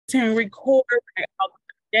to record.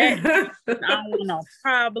 That I don't want no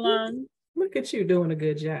problem. Look at you doing a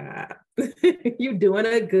good job. You doing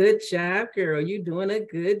a good job, girl. You doing a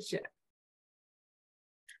good job.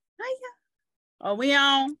 Are we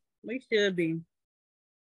on? We should be.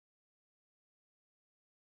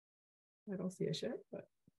 I don't see a shirt, but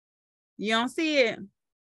you don't see it.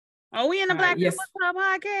 Are we in the Black Girl yes. Book Club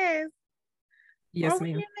podcast? Yes, Are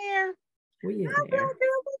we ma'am. in there? We in there.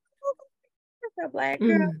 The Black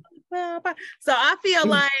Girl Book Club. So I feel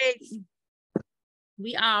like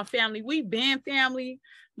we are family. We've been family,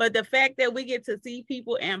 but the fact that we get to see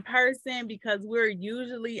people in person because we're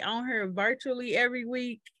usually on here virtually every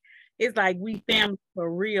week, it's like we family for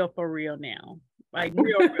real now. Like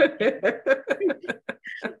real.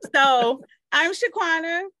 So I'm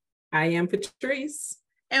Shaquana. I am Patrice.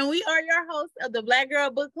 And we are your hosts of the Black Girl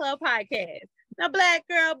Book Club podcast. The Black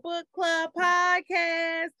Girl Book Club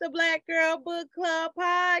podcast. The Black Girl Book Club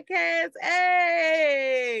podcast.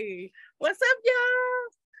 Hey, what's up,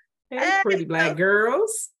 y'all? Hey, pretty black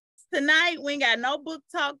girls. Tonight, we ain't got no book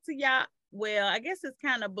talk to y'all. Well, I guess it's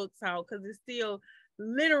kind of book talk because it's still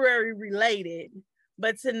literary related.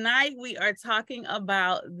 But tonight, we are talking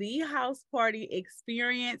about the house party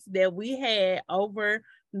experience that we had over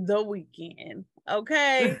the weekend.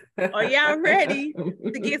 Okay, are y'all ready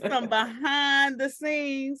to get some behind the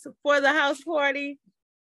scenes for the house party?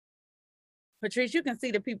 Patrice, you can see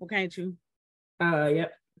the people, can't you?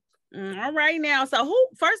 Yep. All right now. So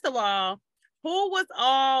first of all, who was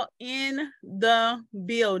all in the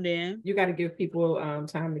building? You got to give people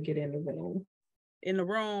time to get in the room. In the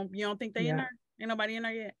room? You don't think they in there? Ain't nobody in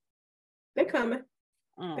there yet? They coming.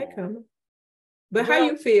 They coming. But how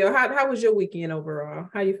you feel? How was your weekend overall?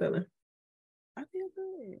 How you feeling? I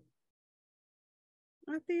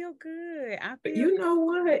feel good. You know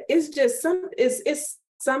what? It's just it's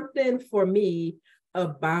something for me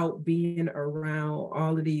about being around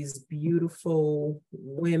all of these beautiful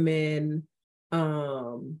women,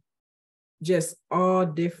 just all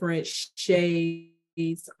different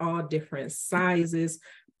shades, all different sizes,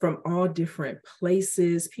 from all different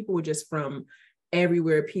places. People were just from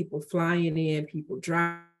everywhere, people flying in, people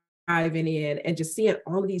driving in, and just seeing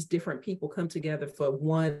all of these different people come together for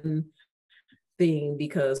one thing,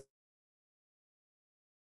 because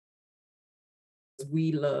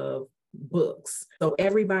we love books. So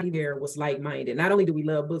everybody there was like-minded. Not only do we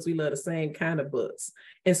love books, we love the same kind of books.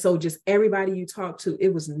 And so just everybody you talk to,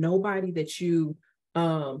 it was nobody that you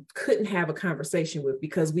couldn't have a conversation with,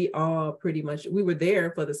 because we all pretty much, we were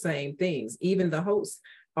there for the same things. Even the hosts,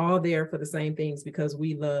 all there for the same things, because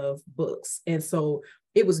we love books. And so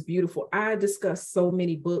it was beautiful. I discussed so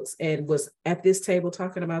many books and was at this table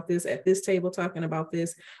talking about this, at this table talking about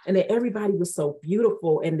this. And then everybody was so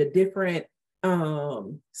beautiful, and the different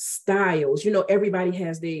styles, you know, everybody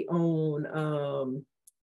has their own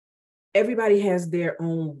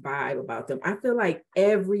vibe about them. I feel like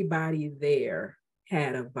everybody there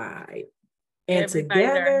had a vibe. And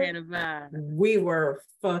together, we were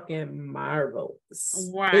fucking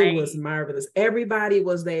marvelous. Right. It was marvelous. Everybody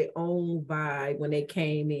was their own vibe when they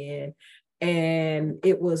came in. And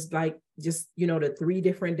it was like, just, you know, the 3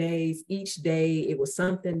 different days, each day, it was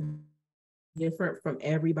something different from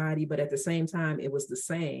everybody. But at the same time, it was the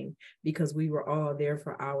same, because we were all there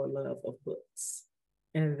for our love of books.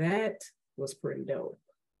 And that was pretty dope.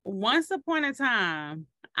 Once upon a time,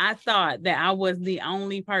 I thought that I was the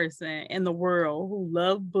only person in the world who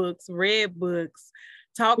loved books, read books,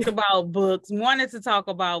 talked about books, wanted to talk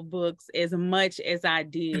about books as much as I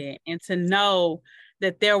did. And to know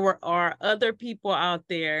that there are other people out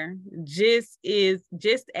there just as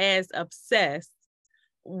obsessed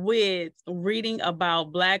with reading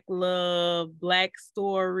about Black love, Black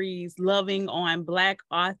stories, loving on Black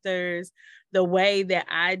authors the way that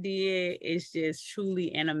I did, is just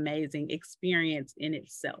truly an amazing experience in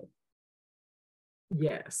itself.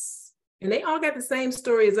 Yes. And they all got the same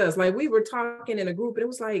story as us. Like, we were talking in a group, and it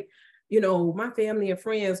was like, you know, my family and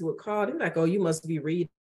friends would call. They're like, oh, you must be reading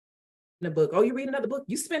a book. Oh, you read another book?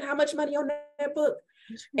 You spent how much money on that book?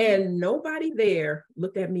 And nobody there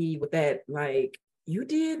looked at me with that, like, you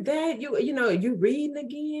did that? You know, you reading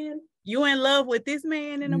again? You in love with this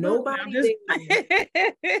man in a book? Nobody.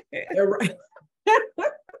 Right.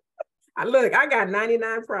 Look, I got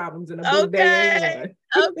 99 problems in a book. Okay.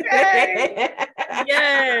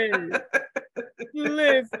 Yes.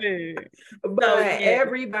 Listen. But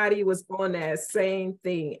everybody was on that same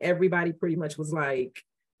thing. Everybody pretty much was like,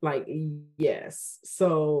 yes.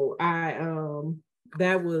 So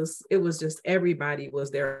it was just, everybody was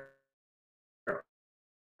their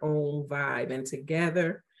own vibe, and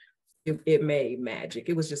together it made magic.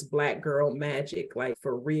 It was just Black girl magic, like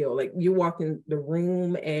for real. Like you walk in the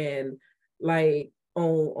room and like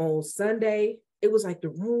on Sunday, it was like the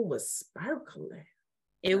room was sparkling.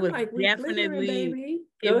 It was like, definitely, baby.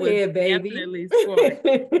 Go ahead, baby. Definitely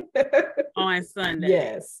on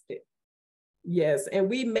Sunday. Yes. And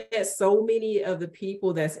we met so many of the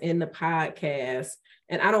people that's in the podcast.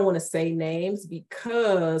 And I don't want to say names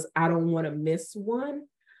because I don't want to miss one.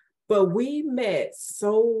 But we met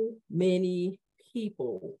so many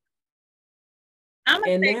people. I'm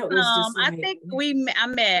gonna say some. Like, I think I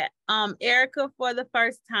met Erica for the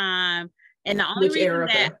first time. And the only reason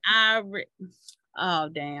Erica? That oh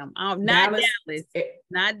damn. Not Dallas.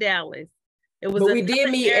 Not Dallas. It was. But we did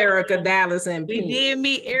meet Erica Dallas and we did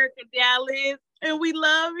meet Erica Dallas, and we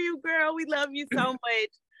love you, girl. We love you so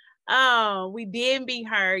much. We did meet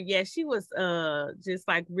her. Yeah, she was just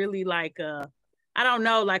like really like I don't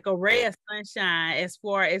know, like a ray of sunshine as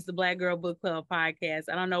far as the Black Girl Book Club podcast.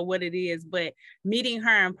 I don't know what it is, but meeting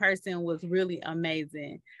her in person was really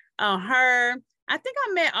amazing. I think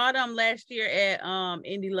I met Autumn last year at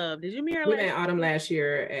Indie Love. Did you meet her? We met Autumn last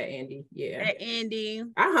year at Indie. Yeah. At Indie.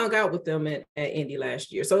 I hung out with them at Indie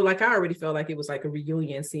last year. So like I already felt like it was like a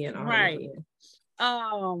reunion seeing Autumn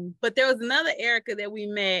again. But there was another Erica that we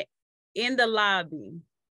met in the lobby.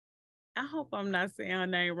 I hope I'm not saying her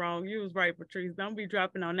name wrong. You was right, Patrice. Don't be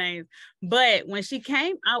dropping no names. But when she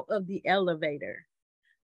came out of the elevator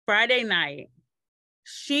Friday night,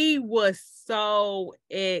 she was so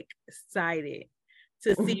excited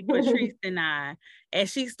to see Patrice and I. And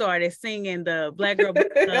she started singing the Black Girl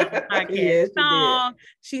Book Club podcast song.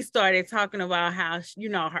 She started talking about how,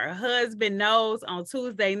 her husband knows on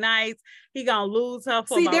Tuesday nights he gonna lose her.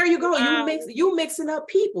 See, there you go. You mixing up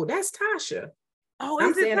people. That's Tasha. Oh,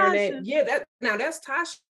 I'm saying Tasha? Her name. Yeah, that's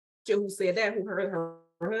Tasha who said that. Who her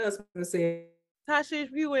husband said. Tasha,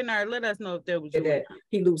 if you in there, let us know if that was you. That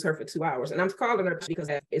he lose her for 2 hours, and I'm calling her because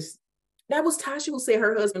that was Tasha who said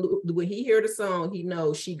her husband when he hear the song, he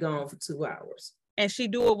knows she gone for 2 hours, and she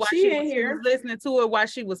do it while she was listening to it while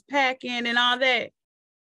she was packing and all that.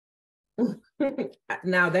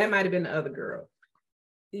 Now that might have been the other girl.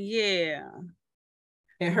 Yeah,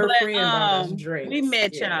 and her friend bought us drinks. We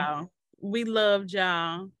met y'all. We loved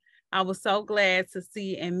y'all. I was so glad to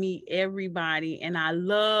see and meet everybody. And I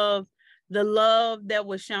love the love that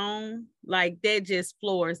was shown. Like that just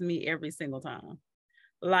floors me every single time.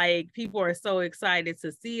 Like people are so excited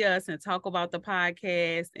to see us and talk about the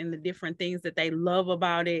podcast and the different things that they love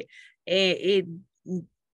about it. And it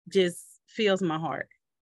just fills my heart.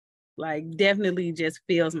 Like definitely just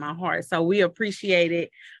fills my heart. So we appreciate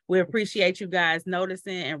it. We appreciate you guys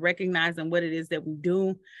noticing and recognizing what it is that we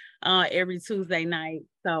do every Tuesday night.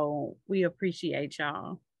 So we appreciate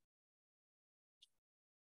y'all.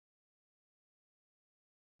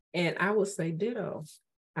 And I would say ditto.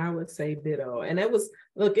 And it was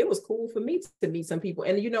cool for me to meet some people.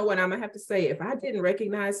 And you know what, I'm gonna have to say, if I didn't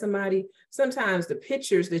recognize somebody, sometimes the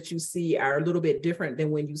pictures that you see are a little bit different than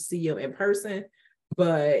when you see them in person.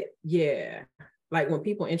 But yeah, like when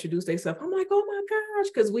people introduce themselves, I'm like, oh my gosh,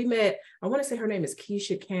 because we met, I want to say her name is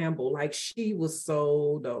Keisha Campbell. Like she was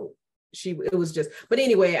so dope. It was just, but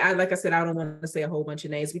anyway, like I said, I don't want to say a whole bunch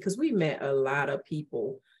of names because we met a lot of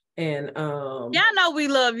people. And y'all know we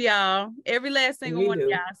love y'all, every last single one of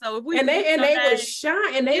y'all. So if we and they were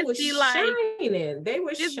shining, they were shining. They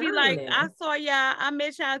were just shining. Be like, I saw y'all, I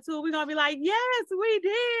met y'all too. We're gonna be like, yes, we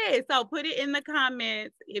did. So put it in the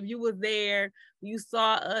comments if you was there, you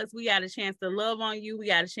saw us, we got a chance to love on you, we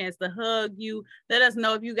got a chance to hug you. Let us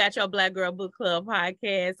know if you got your Black Girl Book Club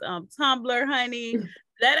podcast Tumblr, honey.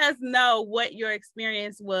 Let us know what your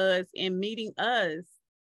experience was in meeting us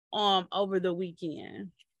over the weekend.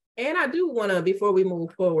 And I do want to, before we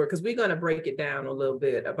move forward, because we're going to break it down a little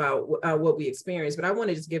bit about what we experienced, but I want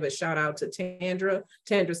to just give a shout out to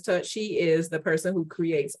Tandra's Touch. She is the person who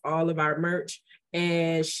creates all of our merch.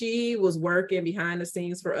 And she was working behind the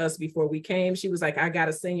scenes for us before we came. She was like, I got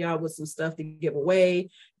to send y'all with some stuff to give away.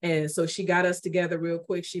 And so she got us together real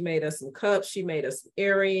quick. She made us some cups. She made us some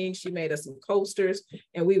earrings. She made us some coasters.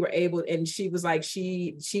 And we were able, and she was like,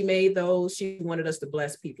 she made those. She wanted us to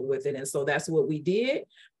bless people with it. And so that's what we did.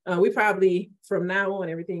 We probably, from now on,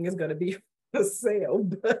 everything is going to be a sale.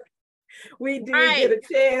 But we did get a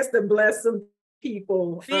chance to bless some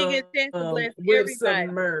people with some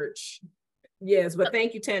merch. Yes, but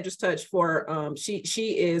thank you, Tandra's Touch, for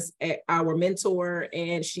she is our mentor,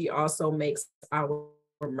 and she also makes our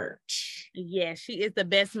merch. Yeah, she is the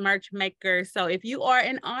best merch maker. So if you are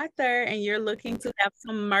an author and you're looking to have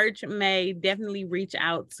some merch made, definitely reach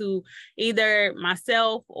out to either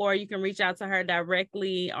myself, or you can reach out to her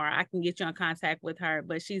directly, or I can get you in contact with her.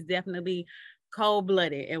 But she's definitely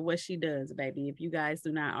cold-blooded at what she does, baby, if you guys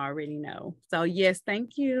do not already know. So yes,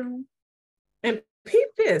 thank you. And peep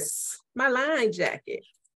this, my line jacket.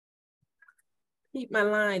 Keep my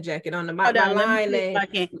line jacket on my line name. I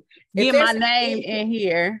can get my name in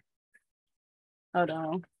here. Hold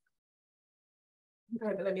on.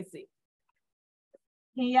 Okay, let me see.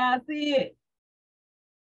 Can y'all see it?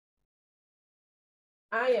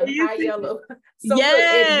 I am high yellow. So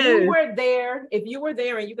yes. Look, if you were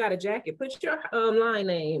there and you got a jacket, put your line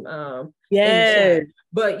name yes.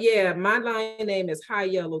 But yeah, my line name is High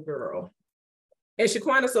Yellow Girl. And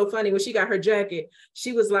Shaquana's so funny, when she got her jacket,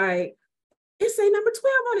 she was like, it say number 12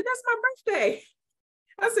 on it. That's my birthday.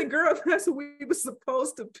 I said, girl, that's what we were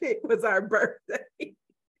supposed to pick, was our birthday.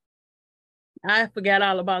 I forgot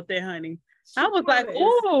all about that, honey. I was like,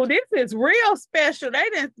 oh, this is real special. They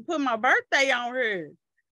didn't put my birthday on her.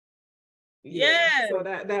 Yeah, so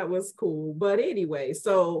that was cool. But anyway,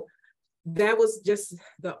 so that was just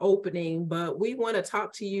the opening, but we want to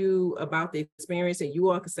talk to you about the experience, and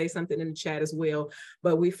you all can say something in the chat as well.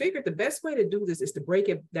 But we figured the best way to do this is to break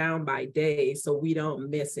it down by day so we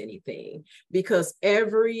don't miss anything, because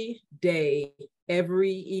every day,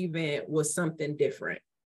 every event was something different.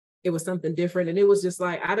 It was something different. And it was just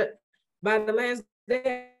like, by the last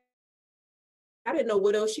day, I didn't know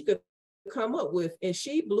what else she could come up with. And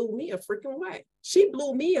she blew me a freaking way.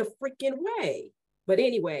 But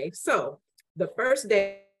anyway, so the first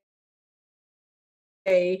day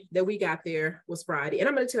that we got there was Friday. And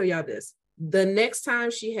I'm going to tell y'all this. The next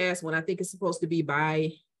time she has one, I think it's supposed to be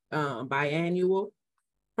biannual.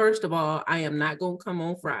 First of all, I am not going to come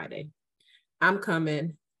on Friday. I'm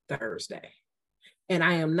coming Thursday. And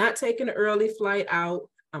I am not taking an early flight out.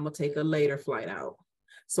 I'm going to take a later flight out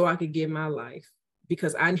so I could get my life.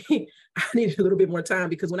 Because I need a little bit more time,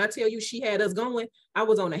 because when I tell you she had us going, I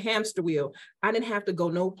was on a hamster wheel. I didn't have to go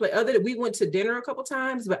no place other than we went to dinner a couple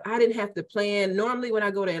times, but I didn't have to plan. Normally when I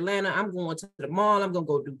go to Atlanta, I'm going to the mall. I'm going to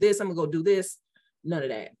go do this. I'm going to go do this. None of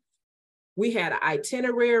that. We had an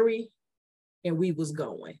itinerary and we was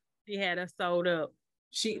going. She had us sold up.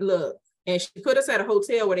 And she put us at a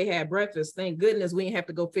hotel where they had breakfast. Thank goodness we didn't have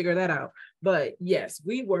to go figure that out. But yes,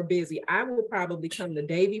 we were busy. I will probably come the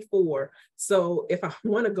day before. So if I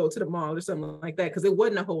want to go to the mall or something like that, because it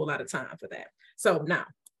wasn't a whole lot of time for that. So now,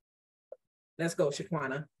 let's go,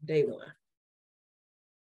 Shaquana, day one.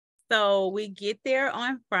 So we get there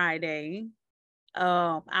on Friday.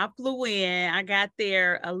 I flew in. I got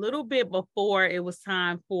there a little bit before it was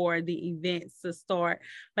time for the events to start,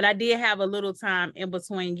 but I did have a little time in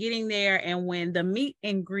between getting there and when the meet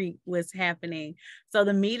and greet was happening. So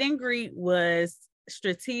the meet and greet was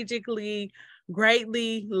strategically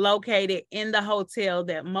greatly located in the hotel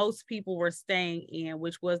that most people were staying in,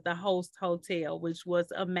 which was the host hotel, which was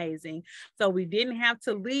amazing. So we didn't have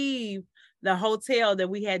to leave the hotel that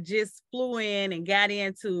we had just flew in and got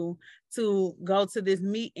into to go to this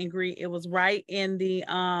meet and greet. It was right in the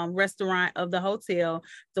restaurant of the hotel.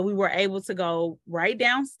 So we were able to go right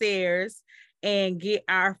downstairs and get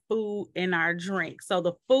our food and our drinks. So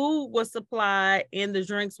the food was supplied and the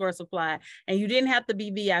drinks were supplied. And you didn't have to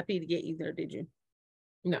be VIP to get either, did you?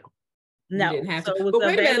 No. No. You didn't have to. But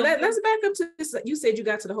wait a minute, let's back up to this. You said you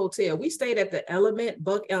got to the hotel. We stayed at the Element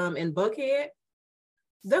in Buckhead.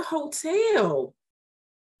 The hotel.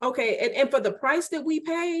 Okay, and for the price that we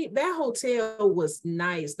paid, that hotel was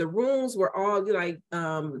nice. The rooms were all like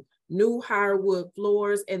new hardwood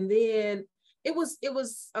floors, and then it was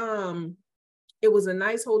a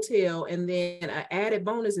nice hotel. And then an added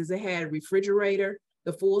bonus is it had a refrigerator,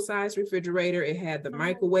 the full-size refrigerator. It had the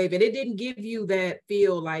microwave, and it didn't give you that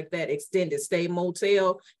feel like that extended stay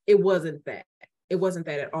motel. It wasn't that. It wasn't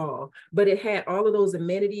that at all, but it had all of those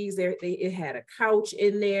amenities there. It had a couch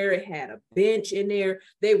in there. It had a bench in there.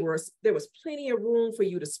 There was plenty of room for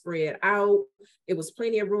you to spread out. It was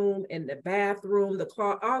plenty of room in the bathroom, the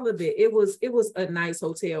closet, all of it. It was a nice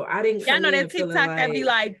hotel. I didn't come in that TikTok that be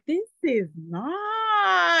like, this is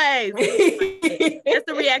nice. That's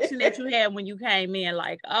the reaction that you had when you came in,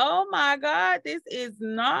 like, oh my God, this is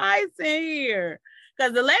nice in here.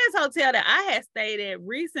 Because the last hotel that I had stayed at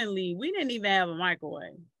recently, we didn't even have a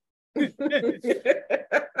microwave. We didn't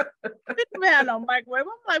have no microwave. I'm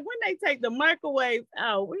like, when they take the microwave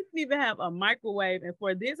out, we didn't even have a microwave. And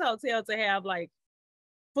for this hotel to have like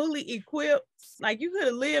fully equipped, like you could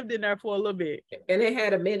have lived in there for a little bit. And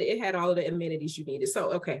it had all of the amenities you needed.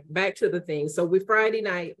 So, okay, back to the thing. So Friday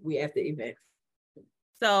night, we at the event.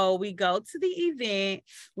 So we go to the event,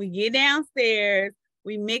 we get downstairs,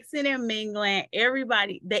 we mixing and mingling.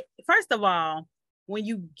 Everybody, first of all, when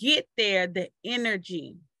you get there, the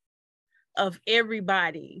energy of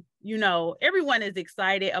everybody, you know, everyone is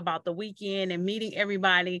excited about the weekend and meeting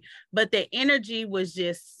everybody, but the energy was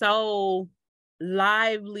just so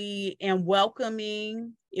lively and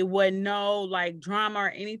welcoming. It wasn't no like drama or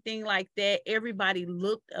anything like that. Everybody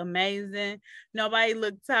looked amazing. Nobody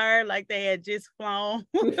looked tired like they had just flown.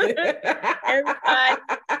 Everybody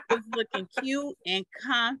was looking cute and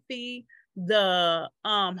comfy. The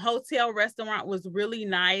hotel restaurant was really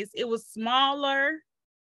nice. It was smaller.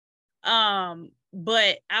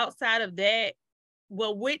 But outside of that,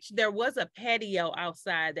 well, which there was a patio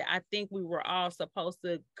outside that I think we were all supposed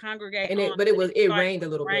to congregate and on, but it rained a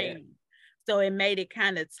little bit. So it made it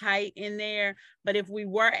kind of tight in there. But if we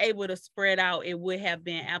were able to spread out, it would have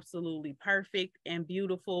been absolutely perfect and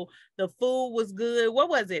beautiful. The food was good. What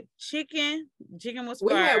was it? Chicken was fire.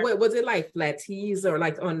 We had, what was it, like flatties or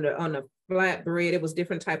like on the flatbread? It was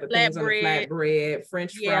different type of things on the flatbread,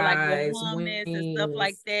 French fries, like hummus and stuff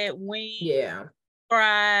like that. Wings. Yeah.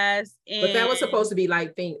 Fries. But that was supposed to be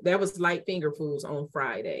light finger foods on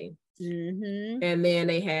Friday. Mm-hmm. And then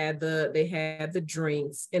they had the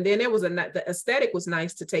drinks, and then there was the aesthetic was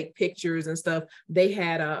nice to take pictures and stuff. They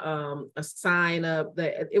had a sign up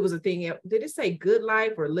that it was a thing. Did it say good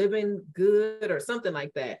life or living good or something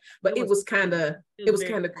like that? But it was kind of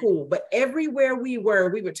cool. But everywhere we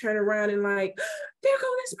would turn around and like, there go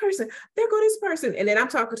this person, there go this person. And then I'm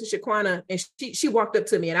talking to Shaquana, and she walked up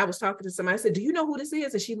to me, and I was talking to somebody. I said, do you know who this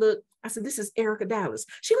is? And she looked. I said, this is Erica Dallas.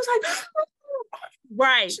 She was like,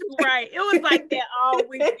 Right. It was like that all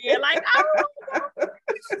weekend. Like,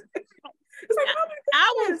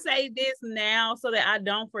 I would say this now so that I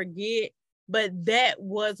don't forget, but that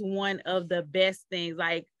was one of the best things.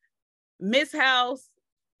 Like, Miss House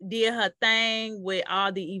did her thing with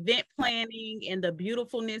all the event planning and the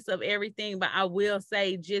beautifulness of everything. But I will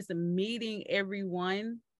say, just meeting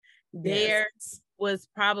everyone there was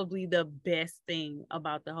probably the best thing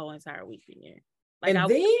about the whole entire weekend. Like, and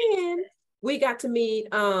then we got to meet,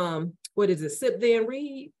 what is it, Sip Then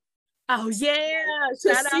Read? Oh, yeah.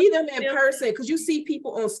 To see them in person, because you see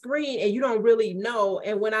people on screen and you don't really know.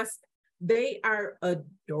 And they are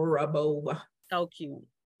adorable. So cute.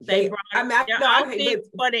 They brought their outfits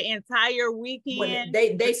for the entire weekend.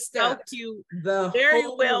 They stepped so cute. The very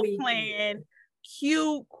whole well weekend. Planned,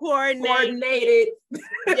 cute, coordinated.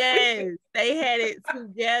 Yes, they had it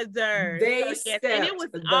together. They stepped and it was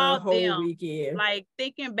the all whole them. Weekend. Like,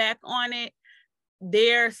 thinking back on it,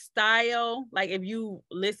 their style, like if you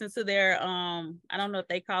listen to their I don't know if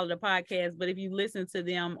they call it a podcast, but if you listen to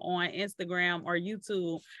them on Instagram or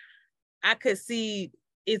YouTube, I could see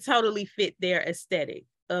it totally fit their aesthetic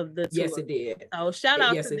of the tour. Yes, it did. So shout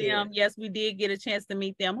out to them. Yes, we did get a chance to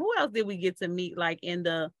meet them. Who else did we get to meet, like in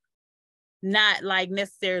the, not like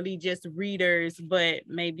necessarily just readers, but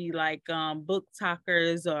maybe like book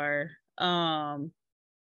talkers or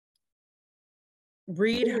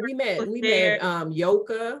read? We met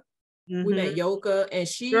Yoka. Mm-hmm. We met Yoka, and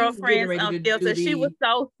she's getting ready to do She was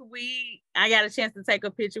so sweet. I got a chance to take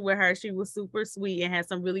a picture with her. She was super sweet and had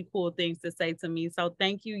some really cool things to say to me. So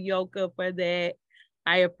thank you, Yoka, for that.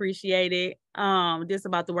 I appreciate it. Just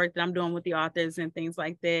about the work that I'm doing with the authors and things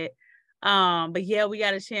like that. But yeah, we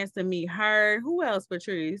got a chance to meet her. Who else,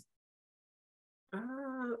 Patrice?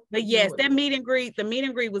 But yes, the meet and greet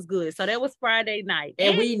was good. So that was Friday night.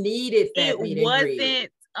 And we needed that meet and greet.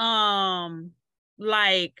 It wasn't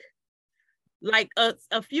like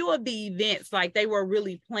a few of the events, like they were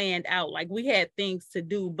really planned out. Like we had things to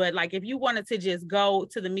do, but like if you wanted to just go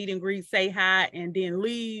to the meet and greet, say hi, and then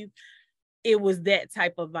leave, it was that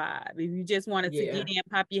type of vibe. If you just wanted to get in,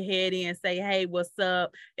 pop your head in, say, hey, what's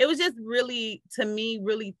up? It was just really, to me,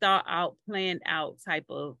 really thought out, planned out type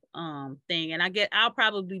of thing. And I guess I'll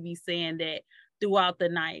probably be saying that throughout the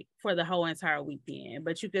night for the whole entire weekend.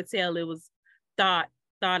 But you could tell it was thought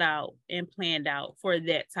out and planned out for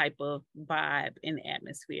that type of vibe and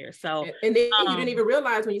atmosphere. So and then you didn't even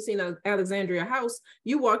realize when you seen Alexandria House,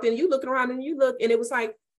 you walked in, you looking around and you look, and it was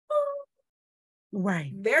like,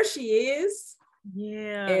 right there she is.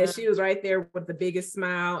 Yeah, and she was right there with the biggest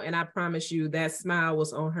smile, and I promise you that smile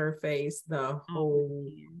was on her face the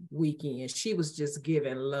whole weekend. She was just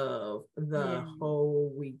giving love the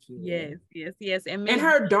whole weekend. Yes. And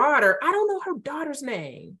her daughter, I don't know her daughter's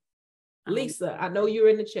name. Lisa, I know you're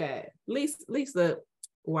in the chat. Lisa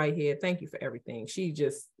Whitehead, thank you for everything. She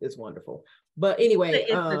just is wonderful. But anyway,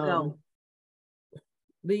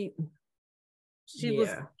 she was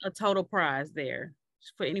a total prize there.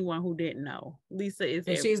 for anyone who didn't know. Lisa is,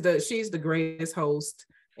 and she's the greatest host,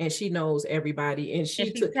 and she knows everybody, and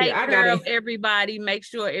she took care. I got of everybody, make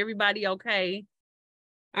sure everybody okay.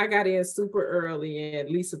 I got in super early, and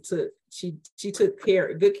Lisa took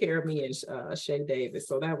good care of me and Shay Davis.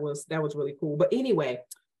 So that was really cool. But anyway,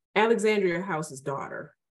 Alexandria House's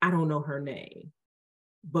daughter, I don't know her name,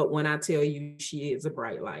 but when I tell you, she is a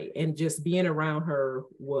bright light, and just being around her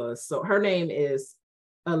was so. Her name is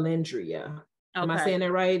Alexandria. Okay. Am I saying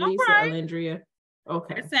that right, Lisa? Right. Alexandria.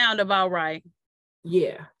 Okay. That sound about right.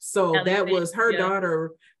 Yeah. So that was her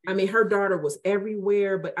daughter. I mean, her daughter was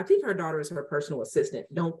everywhere, but I think her daughter is her personal assistant.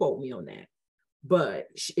 Don't quote me on that. But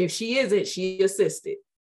if she isn't, she assisted,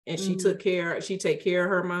 and she take care of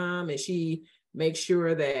her mom, and she makes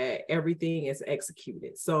sure that everything is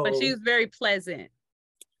executed. So, but she was very pleasant,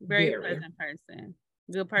 very pleasant person,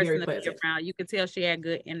 good person to be around. You could tell she had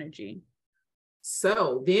good energy.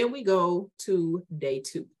 So then we go to day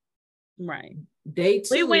 2. Right. Day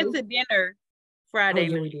 2. We went to dinner Friday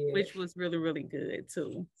night, which was really, really good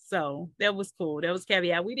too. So that was cool. That was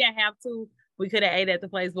caveat. We didn't have to. We could have ate at the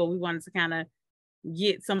place, but we wanted to kind of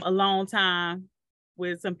get some alone time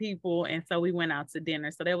with some people, and so we went out to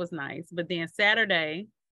dinner. So that was nice. But then Saturday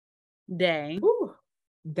day,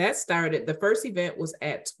 that started. The first event was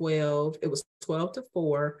at 12. It was 12 to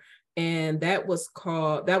 4, and that was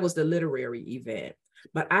the literary event.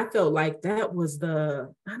 But I felt like that was I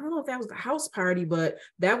don't know if that was the house party, but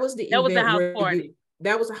that was the event. Was the house party.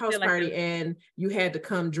 That was a house party, and you had to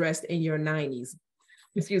come dressed in your 90s,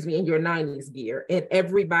 in your 90s gear. And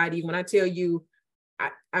everybody, when I tell you,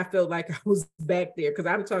 I felt like I was back there, because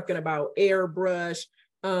I'm talking about airbrush,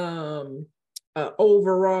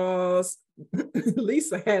 overalls.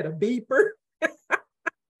 Lisa had a beeper.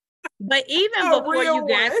 But even before you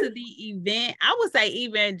got to the event, I would say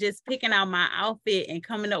even just picking out my outfit and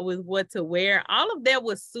coming up with what to wear, all of that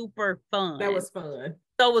was super fun. That was fun.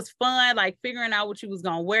 So it was fun, like figuring out what you was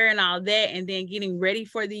going to wear and all that, and then getting ready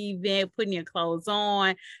for the event, putting your clothes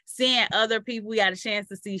on, seeing other people. We got a chance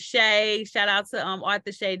to see Shay. Shout out to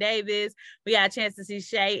Arthur Shay Davis. We got a chance to see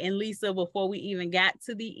Shay and Lisa before we even got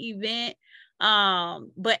to the event.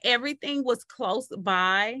 But everything was close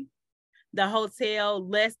by. The hotel,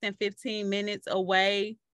 less than 15 minutes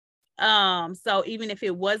away. So even if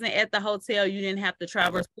it wasn't at the hotel, you didn't have to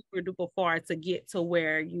travel super duper far to get to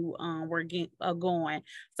where you were going.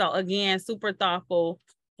 So again, super thoughtful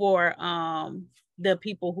for the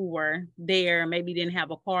people who were there. Maybe didn't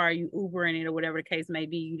have a car, you Ubering it or whatever the case may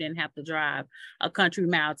be. You didn't have to drive a country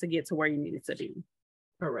mile to get to where you needed to be.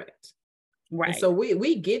 Correct. Right. And so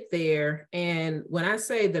we get there, and when I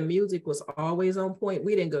say the music was always on point,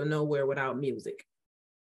 we didn't go nowhere without music.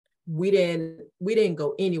 We didn't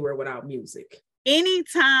go anywhere without music.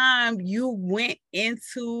 Anytime you went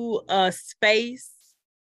into a space,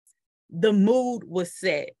 the mood was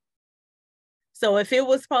set. So if it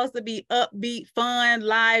was supposed to be upbeat, fun,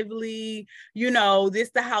 lively,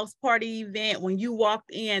 this the house party event, when you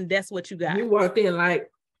walked in, that's what you got. You walked in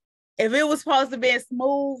like, if it was supposed to be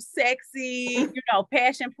smooth, sexy,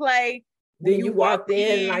 passion play, then you walked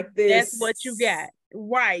in like this. That's what you got.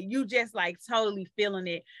 Right. You just like totally feeling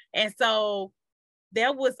it. And so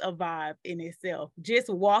that was a vibe in itself. Just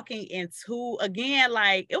walking into, again,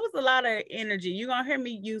 like it was a lot of energy. You're going to hear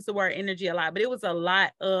me use the word energy a lot, but it was a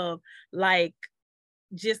lot of like,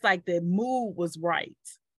 just like the mood was right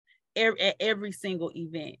at every single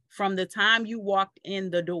event. From the time you walked in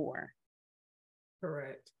the door.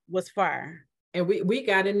 Correct. Was fire. And we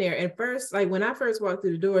got in there, and first, like when I first walked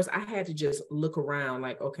through the doors, I had to just look around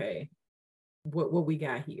like, okay, what we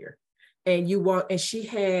got here. And you walk, and she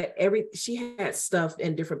had stuff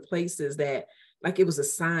in different places that, like, it was a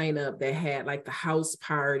sign up that had like the house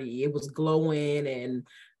party. It was glowing,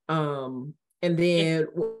 and then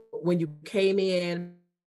when you came in,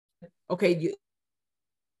 okay,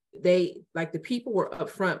 they like the people were up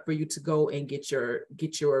front for you to go and get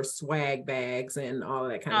your swag bags and all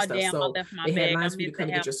of that kind of stuff. Damn, so they had lines for you to come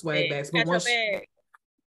get your swag bags. But once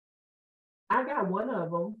I got one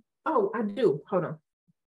of them. Oh, I do. Hold on.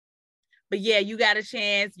 But yeah, you got a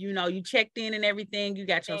chance. You checked in and everything. You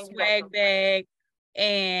got your swag bag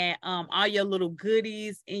and all your little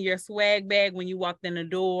goodies in your swag bag when you walked in the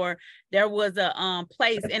door. There was a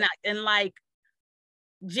place and like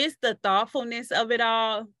just the thoughtfulness of it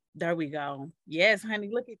all. There we go. Yes, honey,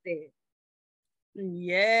 look at that.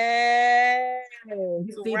 Yeah. You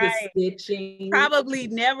see the stitching. Probably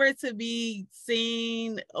never to be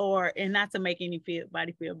seen, and not to make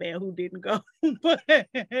anybody feel bad who didn't go, but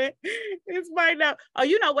it's right now. Oh,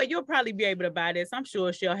 you know what? You'll probably be able to buy this. I'm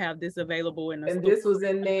sure she'll have this available in the store. And this was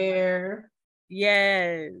in there.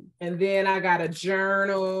 Yes. And then I got a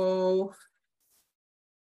journal.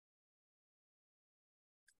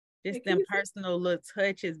 Just them personal little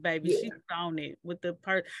touches, baby. Yeah. She's on it with the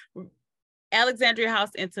Alexandria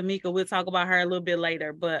House and Tamika. We'll talk about her a little bit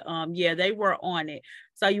later, but yeah, they were on it.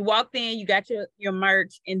 So you walked in, you got your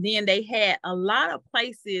merch, and then they had a lot of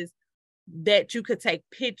places that you could take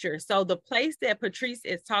pictures. So the place that Patrice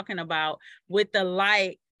is talking about with the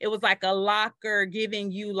light, it was like a locker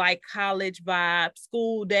giving you like college vibes,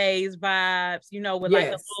 school days vibes, you know, with like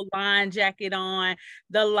a little line jacket on,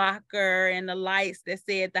 the locker and the lights that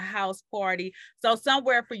said the house party. So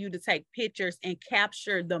somewhere for you to take pictures and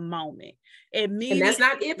capture the moment. And that's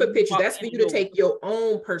not it for pictures. That's for you to take your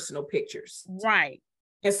own personal pictures. Right.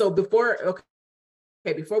 And so before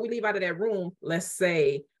we leave out of that room, let's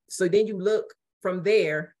say, so then you look from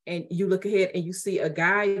there and you look ahead and you see a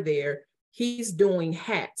guy there. He's doing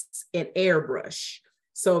hats and airbrush.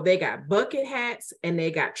 So they got bucket hats and they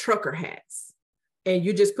got trucker hats. And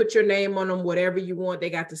you just put your name on them, whatever you want. They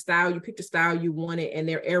got the style, you pick the style you want it, and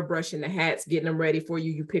they're airbrushing the hats, getting them ready for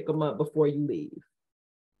you. You pick them up before you leave.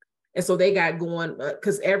 And so they got going,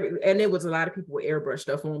 because and there was a lot of people with airbrush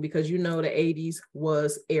stuff on, because you know the 80s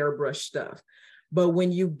was airbrush stuff. But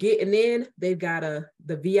when you get, and then they've got the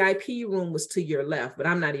VIP room was to your left, but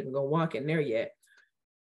I'm not even gonna walk in there yet.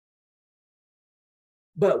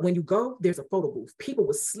 But when you go, there's a photo booth. People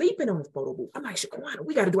were sleeping on the photo booth. I'm like, Shaquana,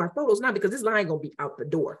 we got to do our photos now because this line gonna be out the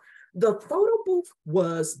door. The photo booth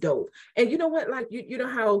was dope. And you know what? Like, you know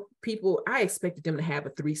how people, I expected them to have a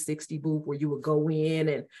 360 booth where you would go in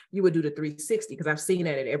and you would do the 360, because I've seen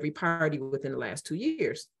that at every party within the last 2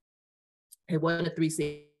 years. It wasn't a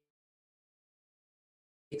 360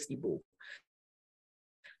 booth.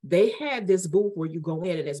 They had this booth where you go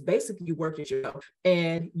in and it's basically you work yourself,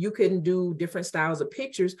 and you can do different styles of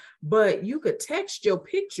pictures, but you could text your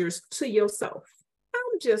pictures to yourself.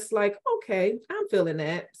 I'm just like, okay, I'm feeling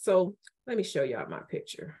that. So let me show y'all my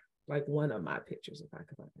picture, like one of my pictures, if I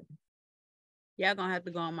could find it. Y'all gonna have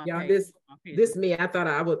to go on my y'all, page. This me. I thought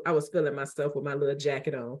I was feeling myself with my little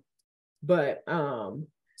jacket on, but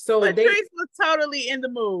so Patrice was totally in the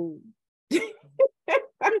mood.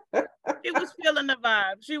 She was feeling the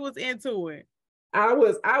vibe. She was into it. I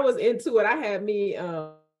was into it. I had me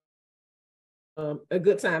a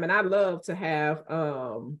good time, and I love to have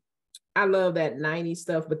I love that 90s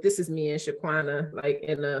stuff, but this is me and Shaquana like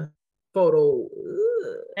in a photo.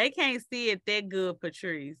 They can't see it that good,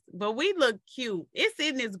 Patrice, but we look cute. It's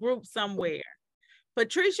in this group somewhere.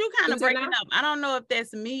 Patrice, you kind of breaking up. I don't know if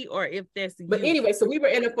that's me or if that's you. But anyway, so we were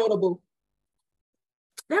in a photo booth.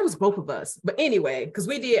 That was both of us. But anyway, because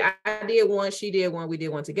I did one, she did one, we did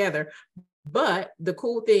one together. But the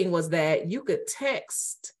cool thing was that you could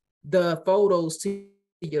text the photos to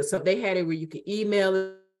yourself. They had it where you could email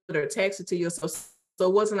it or text it to yourself. So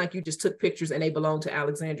it wasn't like you just took pictures and they belonged to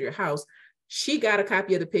Alexandria House. She got a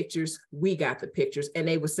copy of the pictures, we got the pictures, and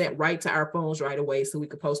they were sent right to our phones right away so we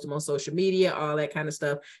could post them on social media, all that kind of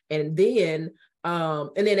stuff. And then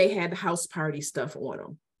they had the house party stuff on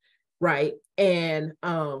them. Right. And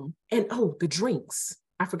oh, the drinks.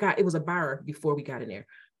 I forgot, it was a bar before we got in there.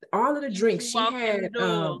 All of the drinks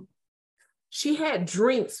she had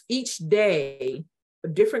drinks each day,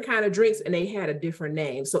 different kind of drinks, and they had a different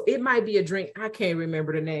name. So it might be a drink. I can't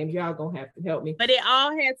remember the name. Y'all gonna have to help me. But it all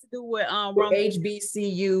had to do with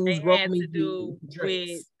HBCUs,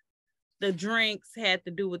 with the drinks, had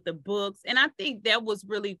to do with the books. And I think that was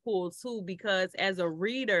really cool too, because as a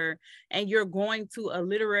reader and you're going to a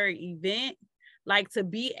literary event, like to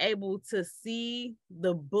be able to see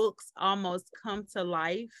the books almost come to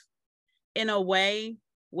life in a way,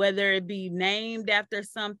 whether it be named after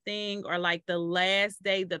something or like the last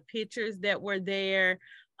day, the pictures that were there.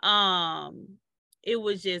 It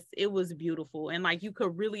was beautiful. And like you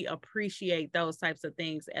could really appreciate those types of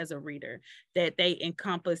things as a reader, that they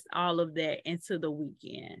encompassed all of that into the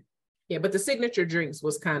weekend. Yeah, but the signature drinks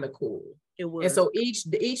was kind of cool. It was. And so each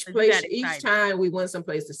place, each time we went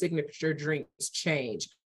someplace, the signature drinks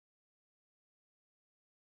changed.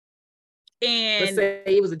 And let's say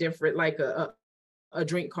it was a different, like a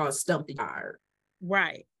drink called Stump the Yard.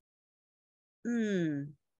 Right.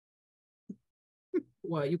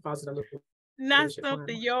 Well, you paused it a little. Not Stump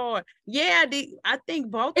the Yard. Yeah, I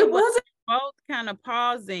think both kind of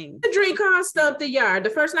pausing. The drink called Stump the Yard. The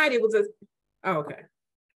first night it was okay.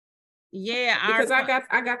 Yeah, because I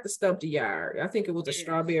got the Stump the Yard. I think it was a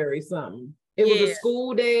strawberry something. It was a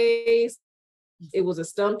school days. It was a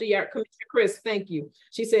Stump the Yard. Commissioner Chris, thank you.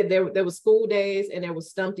 She said there was school days and there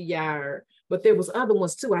was Stump the Yard, but there was other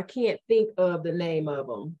ones too. I can't think of the name of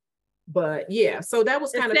them. But yeah, so that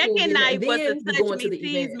was kind of cool. The second night was the touch me,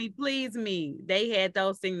 tease me, please me. They had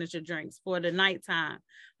those signature drinks for the nighttime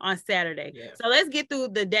on Saturday. Yeah. So let's get through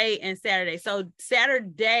the day and Saturday. So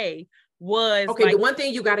Saturday was okay. Like, the one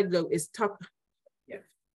thing you got to do is talk. Yeah,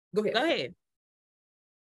 go ahead. Go ahead.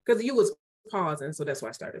 Because you was pausing, so that's why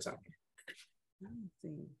I started talking.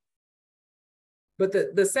 But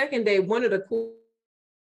the second day, one of the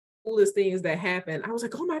coolest things that happened, I was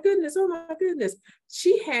like, oh my goodness.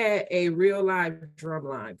 She had a real live drum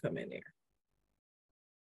line come in there.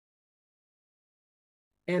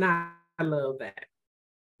 And I love that.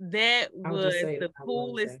 That was the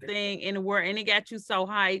coolest thing in the world. And it got you so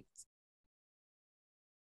hyped.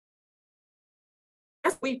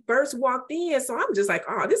 As we first walked in, so I'm just like,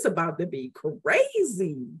 oh, this is about to be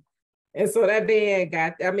crazy. And so that band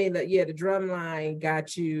the drum line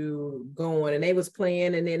got you going, and they was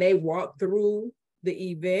playing, and then they walked through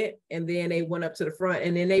the event, and then they went up to the front,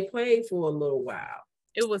 and then they played for a little while.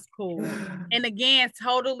 It was cool. And again,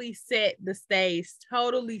 totally set the stage,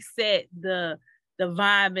 totally set the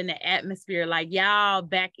vibe and the atmosphere. Like, y'all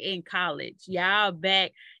back in college, y'all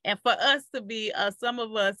back. And for us to be some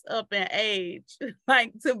of us up in age,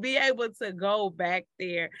 like to be able to go back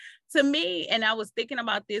there, to me, and I was thinking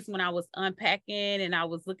about this when I was unpacking and I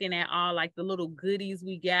was looking at all like the little goodies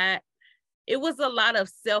we got. It was a lot of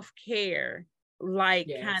self-care, like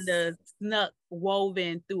kind of snuck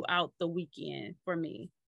woven throughout the weekend for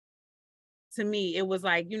me. To me, it was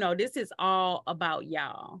like, this is all about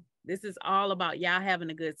y'all. This is all about y'all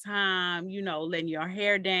having a good time, letting your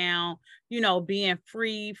hair down, being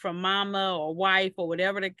free from mama or wife or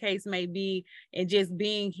whatever the case may be, and just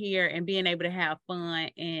being here and being able to have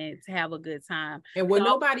fun and to have a good time. And when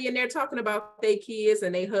nobody in there talking about their kids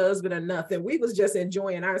and their husband or nothing, we was just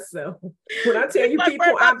enjoying ourselves. When I tell you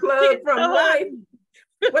people unplugged from life,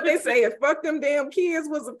 what they say is fuck them damn kids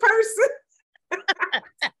was a person.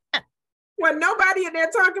 When nobody in there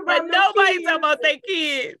talking about nobody talking about their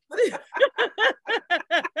kids. So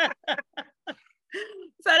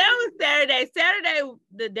that was Saturday. Saturday,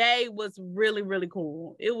 the day was really, really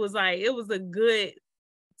cool. It was a good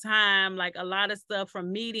time, like a lot of stuff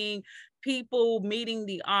from meeting people, meeting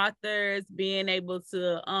the authors, being able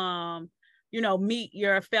to meet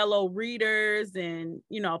your fellow readers and,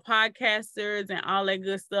 podcasters and all that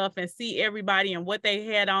good stuff, and see everybody and what they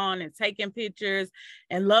had on and taking pictures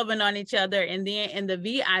and loving on each other. And then in the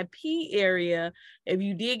VIP area, if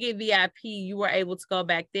you did get VIP, you were able to go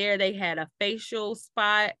back there. They had a facial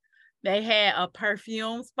spot. They had a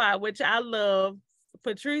perfume spot, which I love.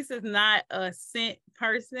 Patrice is not a scent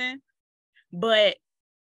person, but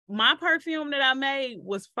my perfume that I made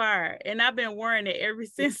was fire, and I've been wearing it ever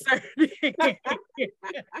since.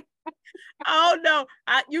 Oh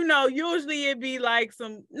no, usually it'd be like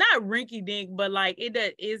some, not rinky dink, but like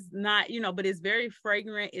it is not, but it's very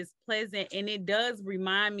fragrant, it's pleasant, and it does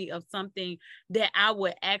remind me of something that I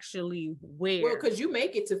would actually wear. Well, because you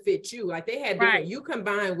make it to fit you. Like they had different, you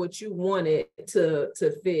combine what you wanted to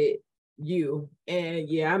fit you. And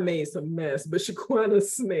I made some mess, but Shaquana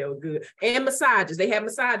smelled good. And massages, they had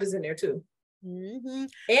massages in there too. Mm-hmm. And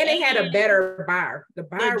they had a better bar. The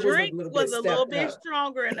bar was a little bit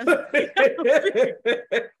stronger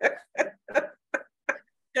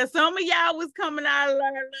because some of y'all was coming out a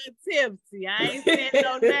little tipsy. I ain't saying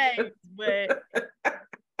no names, but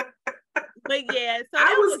yeah. So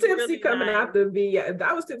I was tipsy really coming out the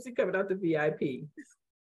VIP.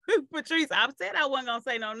 Patrice, I said I wasn't gonna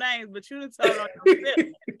say no names, but you done told on yourself.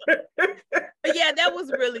 But yeah, that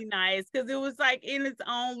was really nice because it was like in its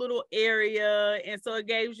own little area, and so it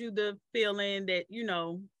gave you the feeling that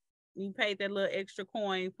you paid that little extra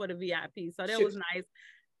coin for the VIP. So that was nice.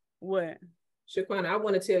 What? Shaquana, I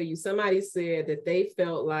want to tell you, somebody said that they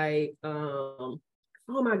felt like, oh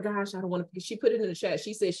my gosh, I don't want to. She put it in the chat.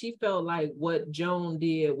 She said she felt like what Joan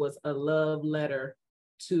did was a love letter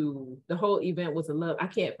to the whole event. Was a love, I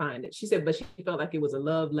can't find it. She said, but she felt like it was a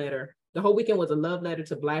love letter. The whole weekend was a love letter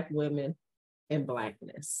to Black women and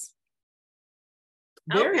Blackness.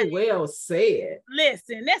 Very well said.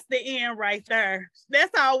 Listen, that's the end right there.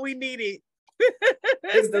 That's all we needed.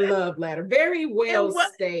 It's the love letter. Very well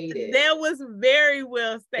stated. That was very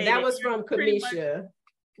well stated. And that was from Kamisha.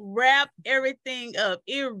 Wrap everything up.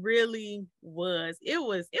 It really was. It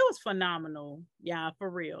was phenomenal, y'all, for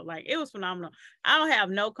real. Like, it was phenomenal. I don't have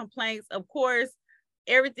no complaints. Of course,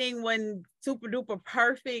 everything wasn't super duper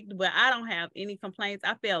perfect, but I don't have any complaints.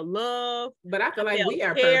 I felt loved. But I feel like we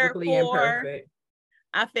are perfectly imperfect.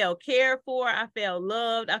 I felt cared for. I felt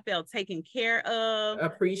loved. I felt taken care of.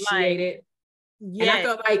 Appreciated. And I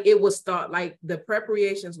felt like it was thought, like the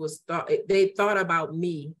preparations was thought, they thought about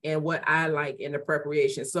me and what I like in the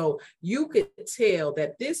preparation. So you could tell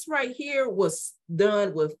that this right here was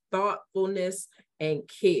done with thoughtfulness and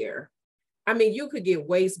care. I mean, you could get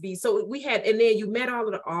waist beat. So we had, and then you met all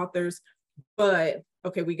of the authors, but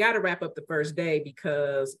okay, we got to wrap up the first day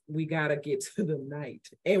because we got to get to the night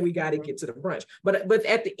and we got to get to the brunch. But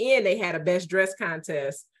at the end, they had a best dress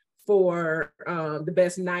contest for the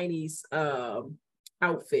best 90s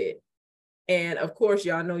outfit. And of course,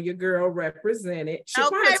 y'all know your girl represented.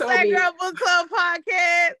 Okay, Black Girl Book Club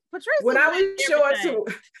podcast. Patricia, when I was showing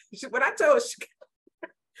when I told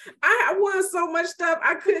I won so much stuff,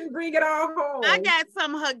 I couldn't bring it all home. I got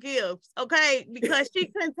some of her gifts, okay, because she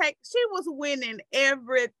was winning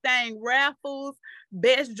everything, raffles,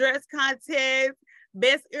 best dress contest,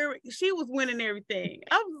 she was winning everything.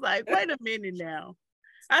 I was like, wait a minute now.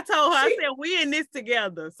 I told her, I said, we in this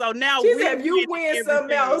together. So now she said, if you win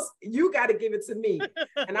something else, you got to give it to me.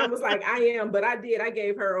 And I was like, I am, but I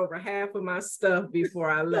gave her over half of my stuff before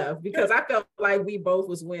I left because I felt like we both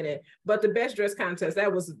was winning. But the best dress contest,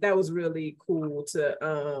 that was really cool to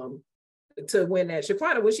win that.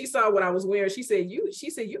 Shaquana, when she saw what I was wearing, she said,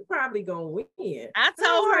 you probably gonna win. I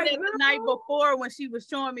told her that the night before when she was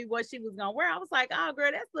showing me what she was gonna wear. I was like, oh girl,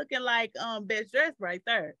 that's looking like best dress right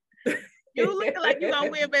there. You looking like you gonna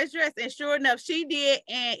wear best dress, and sure enough, she did,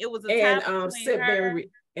 and it was a tie between her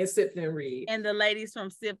and Sipped and Read and the ladies from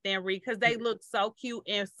Sipped and Read because they look so cute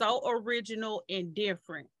and so original and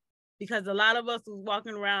different. Because a lot of us was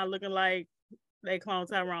walking around looking like they clone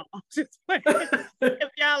Tyrone. If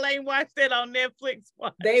y'all ain't watched that on Netflix,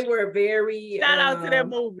 they were very shout out to that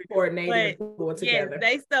movie coordinated and pulled together.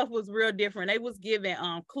 They stuff was real different. They was giving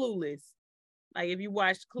Clueless. Like if you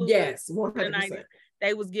watched Clueless, yes, 100%.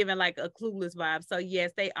 They was giving like a Clueless vibe. So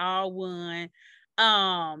yes, they all won.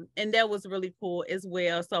 And that was really cool as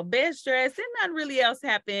well. So best dress, and not really else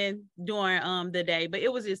happened during the day, but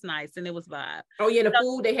it was just nice and it was vibe. Oh yeah, the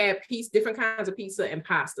food, they had different kinds of pizza and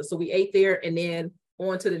pasta. So we ate there and then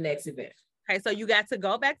on to the next event. Okay, so you got to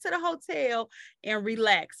go back to the hotel and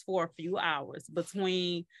relax for a few hours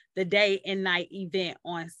between the day and night event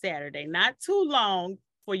on Saturday. Not too long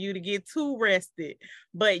for you to get too rested,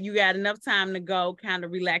 but you got enough time to go kind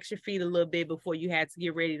of relax your feet a little bit before you had to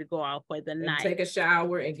get ready to go out for the night. Take a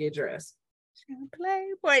shower and get dressed.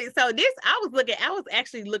 So this, I was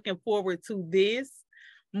actually looking forward to this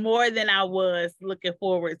more than I was looking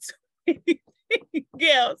forward to anything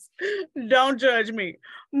else. Don't judge me.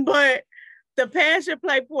 But the passion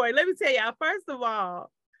play point, let me tell y'all, first of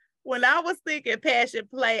all, when I was thinking passion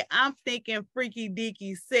play, I'm thinking freaky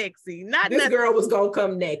deaky sexy. This girl was gonna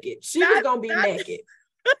come naked. She was gonna be naked.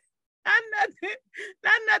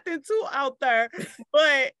 Not nothing too out there,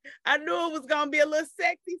 but I knew it was gonna be a little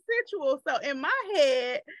sexy sensual. So in my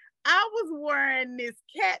head, I was wearing this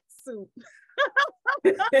cat suit.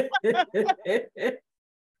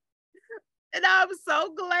 And I'm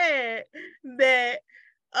so glad that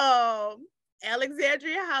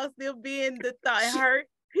Alexandria House, still being the thought, her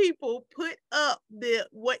people put up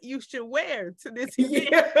what you should wear to this event.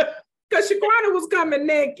 Yeah, because Shaquana was coming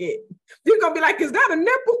naked. You're gonna be like, is that a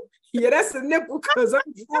nipple? Yeah, that's a nipple because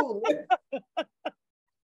I'm full.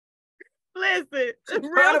 Listen,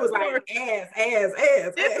 Shaquana was like ass.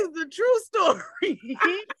 This is the true story.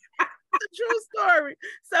 The true story.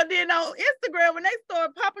 So then on Instagram, when they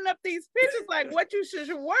started popping up these pictures like what you should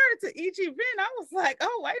wear to each event, I was like,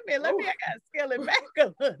 oh wait a minute, I gotta scale it back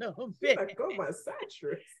a little bit. Like, oh my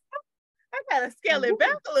citrus. I gotta scale it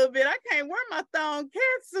back a little bit. I can't wear my thong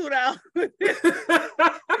cat suit out.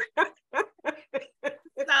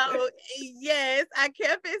 So yes, I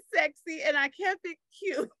kept it sexy and I kept it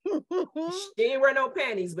cute. She didn't wear no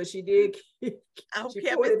panties, but she did. I kept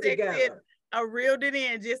it sexy. I reeled it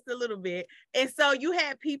in just a little bit. And so you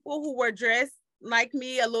had people who were dressed like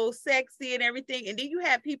me, a little sexy and everything. And then you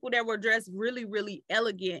had people that were dressed really, really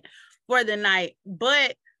elegant for the night.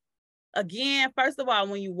 But again, first of all,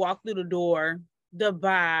 when you walk through the door, the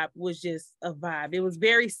vibe was just a vibe. It was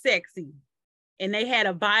very sexy. And they had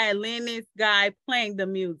a violinist guy playing the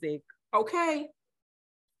music. Okay.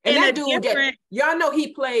 And that dude, y'all know he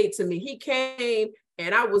played to me. He came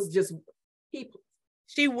and I was just,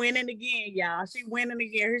 she winning again, y'all. She winning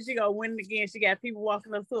again. Here she go, winning again. She got people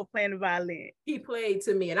walking up to her playing the violin. He played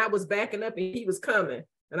to me and I was backing up and he was coming.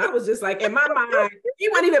 And I was just like, in my mind, he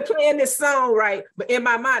wasn't even playing this song right. But in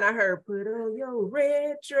my mind, I heard, put on your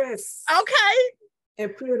red dress. Okay.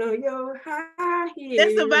 And put on your high heels.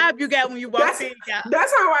 That's the vibe you got when you walk in, y'all.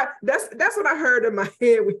 That's what I heard in my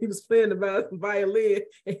head when he was playing the violin.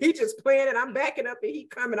 And he just playing it. I'm backing up and he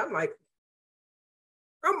coming. I'm like,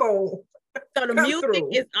 come on. So the music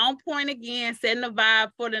is on point again, setting the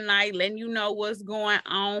vibe for the night, letting you know what's going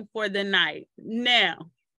on for the night. Now,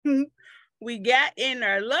 we got in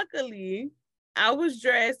there. Luckily, I was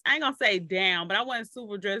dressed, I ain't gonna say down, but I wasn't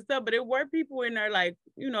super dressed up, but there were people in there like,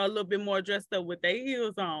 you know, a little bit more dressed up with their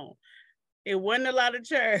heels on. It wasn't a lot of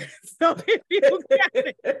chairs. So if you got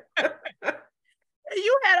it,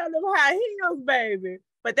 you had on them high heels, baby.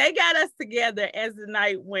 But they got us together as the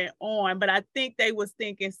night went on. But I think they was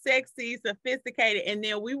thinking sexy, sophisticated, and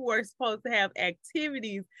then we were supposed to have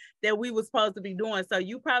activities that we were supposed to be doing. So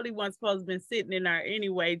you probably weren't supposed to be sitting in there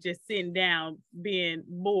anyway, just sitting down, being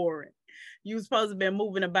boring. You were supposed to be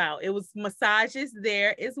moving about. It was massages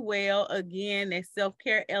there as well. Again, that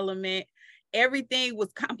self-care element. Everything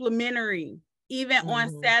was complimentary, even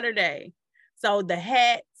on Saturday. So the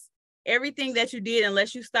hats, everything that you did,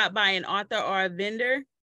 unless you stopped by an author or a vendor,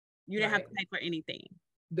 you didn't have to pay for anything.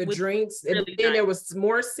 The drinks, really, and then there was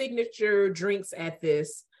more signature drinks at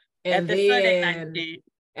this, and at the Sunday night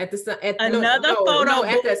at the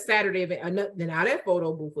Saturday event. Now that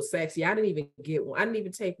photo booth was sexy. I didn't even get one. I didn't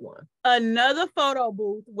even take one. Another photo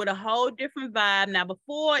booth with a whole different vibe. Now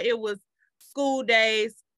before it was school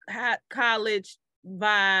days, college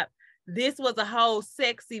vibe. This was a whole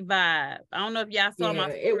sexy vibe. I don't know if y'all saw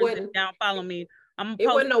my. It wasn't. Down, follow me. It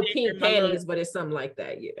wasn't no pink panties, but it's something like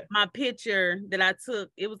that. Yeah. My picture that I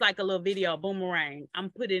took, it was like a little video, boomerang.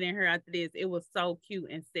 I'm putting it in here after this. It was so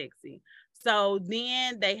cute and sexy. So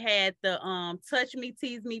then they had the touch me,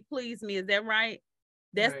 tease me, please me. Is that right?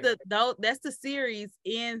 That's that's the series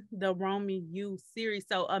in the Romy U series.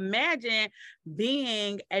 So imagine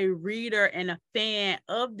being a reader and a fan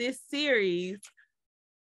of this series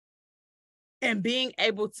and being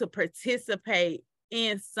able to participate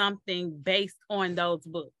in something based on those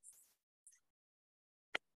books.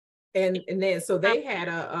 And then so they had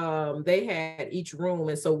they had each room,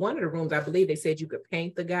 and so one of the rooms, I believe they said you could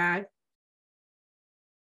paint the guy.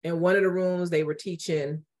 In one of the rooms they were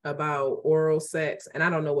teaching about oral sex, and I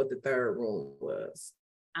don't know what the third room was.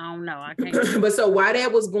 I don't know. I can't. But so while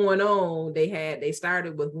that was going on, they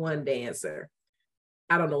started with one dancer.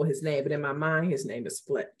 I don't know his name, but in my mind his name is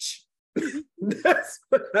Fletch. That's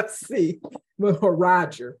what I see. Or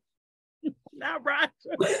Roger. Not Roger.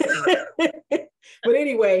 But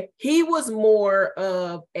anyway, he was more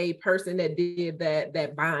of a person that did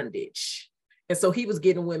that bondage. And so he was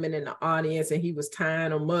getting women in the audience and he was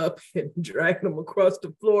tying them up and dragging them across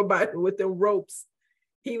the floor with them ropes.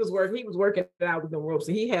 He was working it out with them ropes.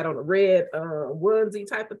 And he had on a red onesie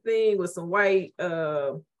type of thing with some white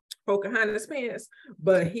Pocahontas pants.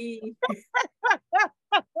 But he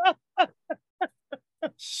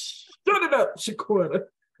shut it up, Shaquana.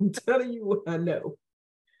 I'm telling you what I know.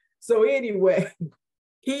 So anyway,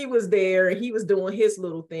 he was there and he was doing his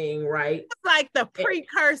little thing, right? It's like the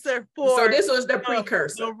precursor for. So this was the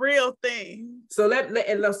precursor, the real thing. So let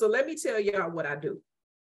me tell y'all what I do.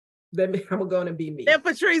 I'm gonna be me. Let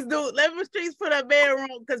Patrice put a bedroom,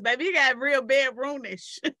 because baby, he got real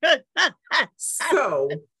bedroomish. So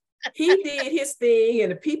he did his thing,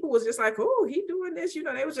 and the people was just like, "Oh, he doing this," you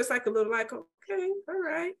know. They was just like a little like, "Okay, all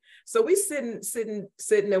right." So we sitting,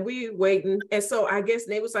 and we waiting, and so I guess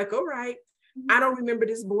they was like, "All right." I don't remember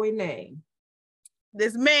this boy name.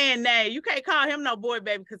 This man name. You can't call him no boy,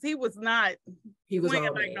 baby, because he was not. He was all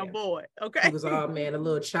like man. No boy. Okay. He was all man, a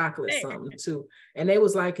little chocolate something too. And they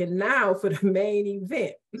was like, and now for the main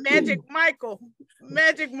event. Magic Marquez.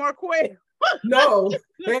 No,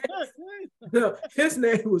 his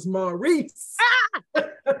name was Maurice.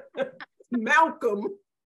 Malcolm.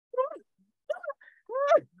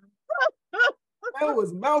 That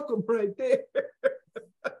was Malcolm right there.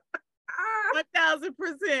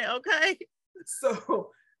 1000%. Okay.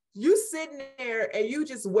 So you sitting there and you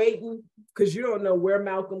just waiting because you don't know where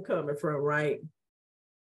Malcolm coming from, right?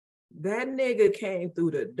 That nigga came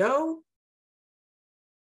through the door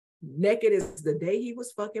naked as the day he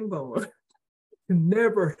was fucking born.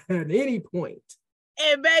 Never at any point.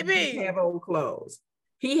 And baby, he have on clothes.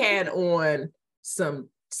 He had on some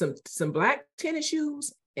black tennis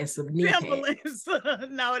shoes and some knee pads.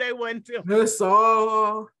 No, they wasn't. That's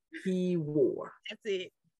all he wore. That's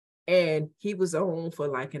it. And he was on for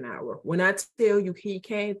like an hour. When I tell you he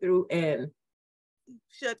came through and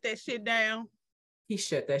shut that shit down. He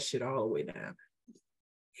shut that shit all the way down.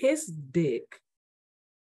 His dick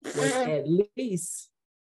was at least,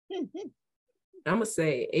 I'm gonna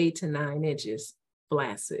say 8 to 9 inches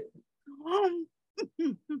flaccid.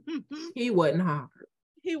 He wasn't hard.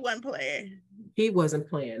 He wasn't playing. He wasn't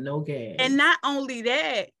playing no game. And not only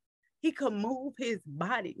that, he could move his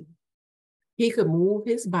body. He could move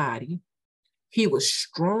his body. He was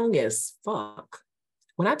strong as fuck.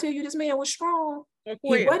 When I tell you this man was strong,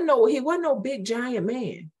 he wasn't no big giant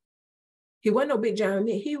man. He wasn't no big giant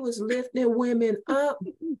man. He was lifting women up.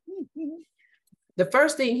 The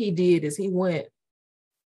first thing he did is he went,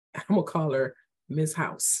 I'm gonna call her Miss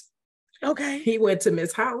House. Okay. He went to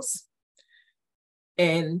Miss House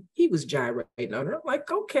and he was gyrating on her. I'm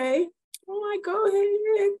like, okay. I'm like,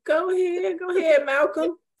 go ahead,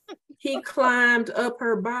 Malcolm. He climbed up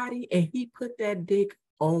her body and he put that dick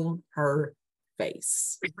on her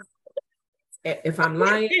face. If I'm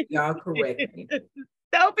lying, y'all correct me.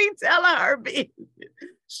 Don't be telling her, bitch.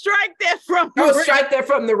 Strike that from the record. Strike that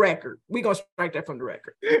from the record. We're going to strike that from the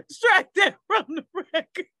record. Strike that from the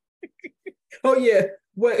record. Oh, yeah.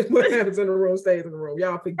 What happens in the room stays in the room.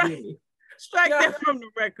 Y'all forgive me. Strike that from the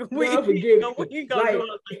record. We ain't gonna do it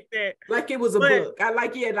like that. Like it was a book.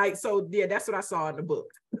 That's what I saw in the book.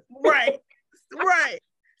 Right.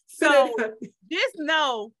 So just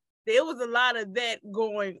know there was a lot of that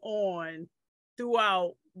going on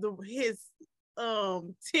throughout his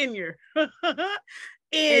tenure. and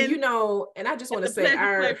I just want to say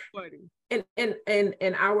our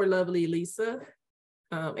lovely Lisa,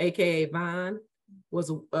 aka Vaughn,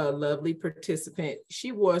 was a lovely participant.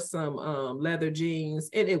 She wore some leather jeans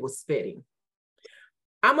and it was fitting.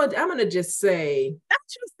 I'm gonna just say, not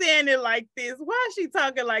you saying it like this. Why is she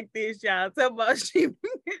talking like this, y'all? Tell about she.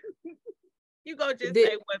 You go just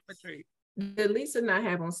say what, Patrice? Did Lisa not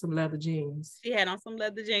have on some leather jeans? She had on some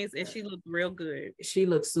leather jeans and she looked real good. She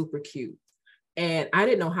looked super cute. And I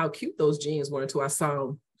didn't know how cute those jeans were until I saw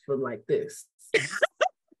them from like this.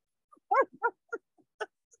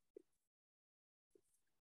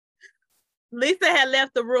 Lisa had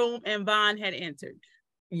left the room and Vaughn had entered.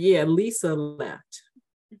 Yeah, Lisa left.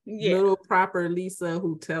 Yeah. Little proper Lisa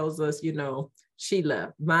who tells us, she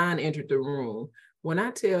left. Vaughn entered the room. When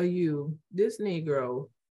I tell you, this Negro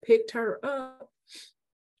picked her up,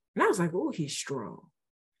 and I was like, oh, he's strong.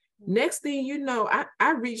 Next thing you know,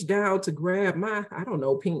 I reached down to grab my, I don't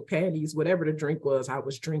know, pink panties, whatever the drink was I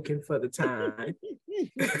was drinking for the time,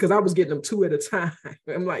 because I was getting them 2 at a time.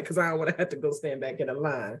 I'm like, because I don't want to have to go stand back in a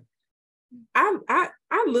line. I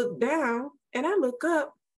look down and I look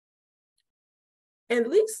up, and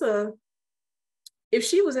Lisa, if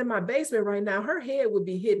she was in my basement right now, her head would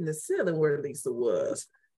be hitting the ceiling where Lisa was.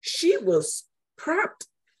 She was propped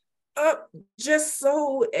up just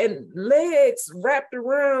so, and legs wrapped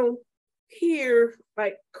around here,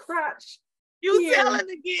 like crotch. You telling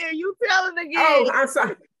again. Oh, I'm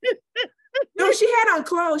sorry. No, she had on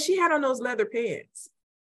clothes. She had on those leather pants.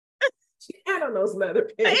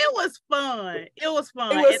 It was fun. It was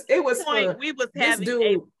fun. We was having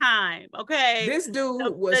a time. Okay. This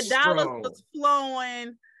dude was the dollars strong. Was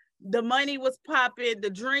flowing. The money was popping.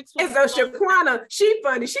 The drinks was flowing. So Shaquana, she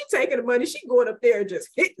funny. She taking the money. She going up there and just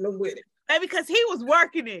hitting them with it. And because he was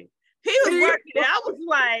working it. I was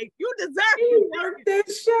like, you deserve it.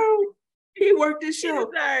 He worked this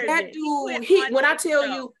show. That dude, when I tell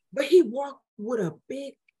you, but he walked with a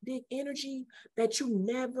big energy that you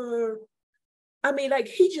never. I mean, like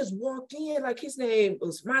he just walked in like his name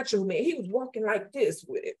was Macho Man. He was walking like this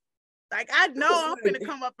with it. Like, I know I'm gonna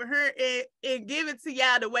come up in here and give it to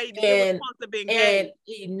y'all the way that it was supposed to be. And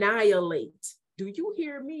annihilate. Do you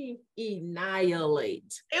hear me?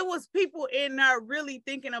 Annihilate. It was people in there really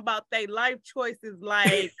thinking about their life choices,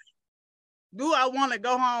 like, do I want to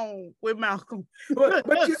go home with Malcolm?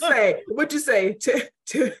 What you say?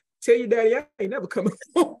 Tell your daddy I ain't never coming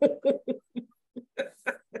home.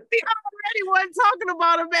 We already wasn't talking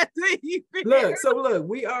about him after he Look,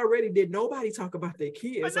 we already did. Nobody talk about their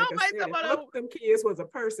kids. Like I said, if them kids was a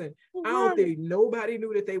person, I don't think nobody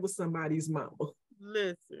knew that they was somebody's mama.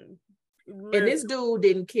 Listen. And this dude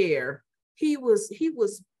didn't care. He was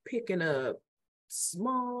picking up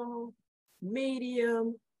small,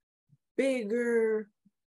 medium, bigger.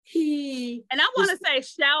 And I want to say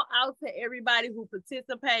shout out to everybody who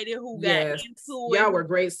participated, who got into it. Y'all were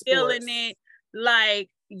great sports. Feeling it. Like,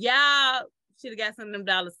 y'all should have got some of them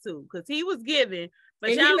dollars too, because he was giving.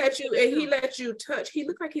 But he let you touch. He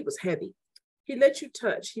looked like he was heavy. He let you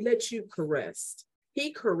touch. He let you caress.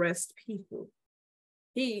 He caressed people.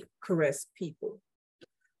 He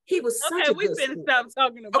was such a good we finna stop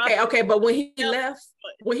talking about Okay, but when he left,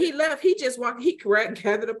 he just walked, he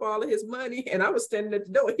gathered up all of his money, and I was standing at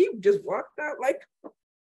the door. He just walked out like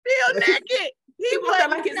still naked. He walked out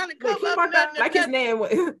like his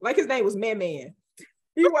name was Man.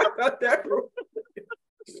 He walked out that room.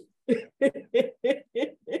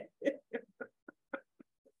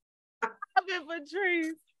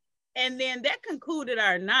 Patrice. And then that concluded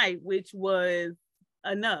our night, which was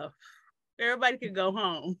enough. Everybody could go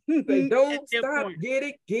home. They don't stop. Point.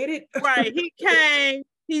 Get it. Right. He came.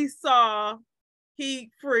 he saw, he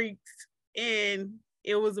freaked, and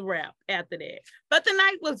it was a wrap after that. But the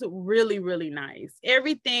night was really, really nice.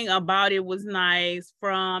 Everything about it was nice.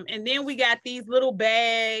 And then we got these little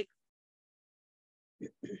bags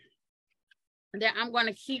that I'm going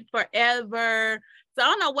to keep forever. So I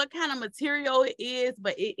don't know what kind of material it is,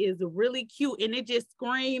 but it is really cute, and it just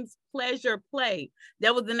screams pleasure play.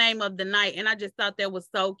 That was the name of the night, and I just thought that was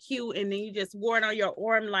so cute. And then you just wore it on your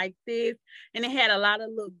arm like this, and it had a lot of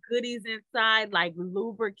little goodies inside, like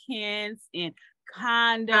lubricants and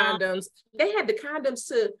condoms. They had the condoms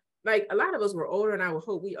to, like, a lot of us were older, and I would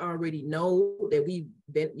hope we already know that we've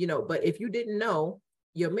been, but if you didn't know,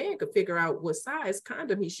 your man could figure out what size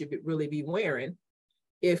condom he should really be wearing.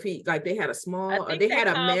 If he, like, they had a small, they had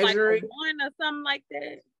a measuring, like one or something like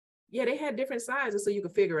that. Yeah, they had different sizes, so you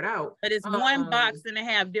could figure it out. But it's one box, and they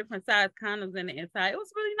have different size condoms in the inside. It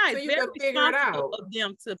was really nice. So you could figure it out. Of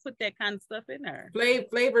them to put that kind of stuff in there.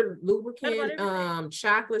 Flavored lubricant,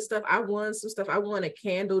 chocolate stuff. I won some stuff. I won a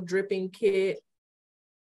candle dripping kit.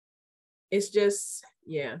 It's just,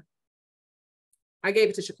 yeah. I gave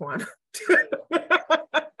it to Shaquana.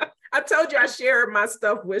 I told you I shared my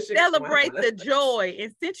stuff with Shaquana. Celebrate the joy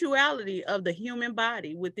and sensuality of the human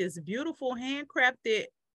body with this beautiful handcrafted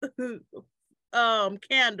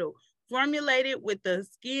candle formulated with the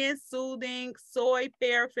skin soothing soy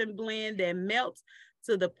paraffin blend that melts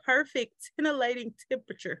to the perfect titillating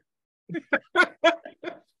temperature.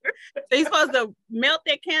 So you're supposed to melt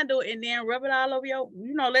that candle and then rub it all over your,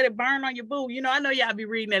 let it burn on your boob. I know y'all be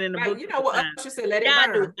reading that in the book. You know what else you said, let it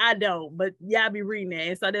burn. I don't, but y'all be reading that.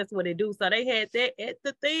 And so that's what they do. So they had that at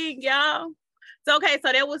the thing, y'all. So, okay,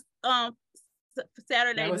 so that was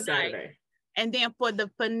Saturday night. Saturday. And then for the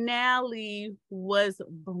finale was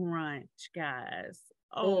brunch, guys.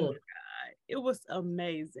 Oh my God. It was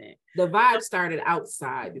amazing. The vibe started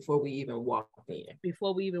outside before we even walked in.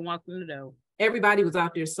 Before we even walked in the door. Everybody was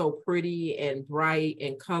out there so pretty and bright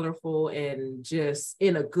and colorful and just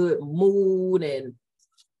in a good mood. And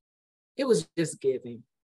it was just giving.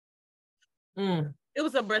 It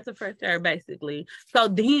was a breath of fresh air, basically. So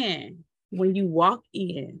then when you walk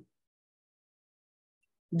in,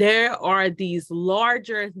 there are these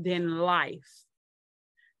larger than life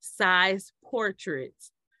size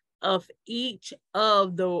portraits of each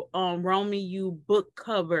of the Romeo U book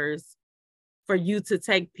covers for you to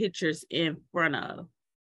take pictures in front of.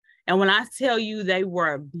 And when I tell you they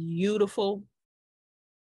were beautiful,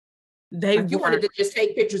 you wanted to just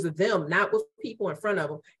take pictures of them, not with people in front of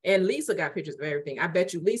them. And Lisa got pictures of everything. I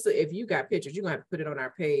bet you, Lisa, if you got pictures, you're going to have to put it on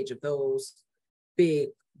our page of those big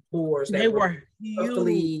boards that were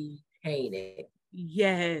beautifully painted.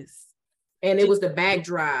 Yes. And it was the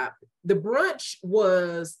backdrop. The brunch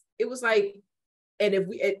was, it was like, and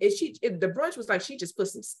if the brunch was like, she just put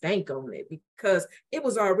some stank on it because it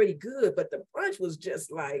was already good, but the brunch was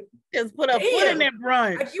just like, just put a foot in that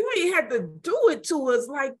brunch. Like, you ain't had to do it to us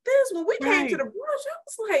like this. When we came to the brunch, I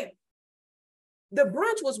was like, the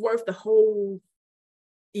brunch was worth the whole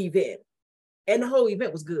event, and the whole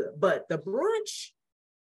event was good, but the brunch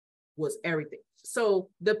was everything. So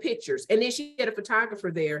the pictures, and then she had a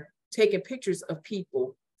photographer there taking pictures of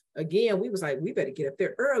people. Again, we was like, we better get up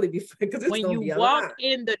there early because when you walk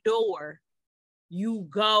in the door, you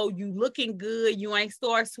looking good. You ain't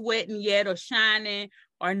start sweating yet or shining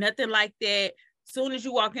or nothing like that. Soon as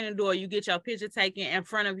you walk in the door, you get your picture taken in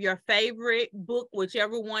front of your favorite book,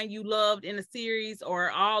 whichever one you loved in the series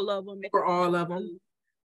or all of them. For all of them.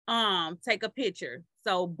 Take a picture.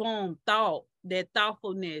 So boom, that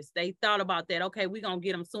thoughtfulness. They thought about that. Okay, we're going to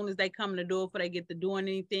get them soon as they come in the door before they get to doing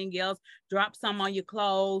anything else. Drop some on your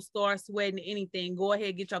clothes, start sweating, anything. Go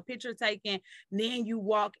ahead, get your picture taken. Then you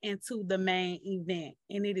walk into the main event,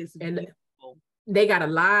 and it is beautiful. They got a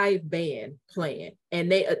live band playing,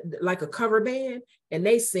 and they like a cover band, and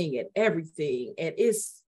they singing everything. And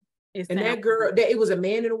and that girl, it was a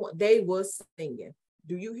man and a woman. They was singing.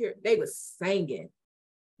 Do you hear? They was singing.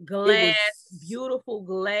 Beautiful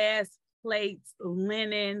glass plates,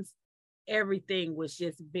 linens, everything was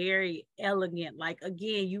just very elegant. Like,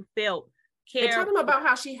 again, you felt care. And talking about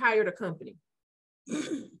how she hired a company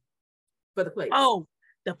for the plates. Oh,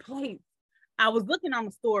 the plates. I was looking on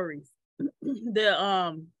the stories,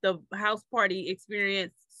 the house party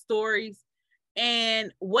experience stories,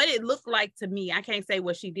 and what it looked like to me, I can't say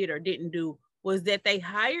what she did or didn't do, was that they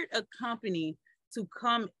hired a company to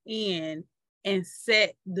come in and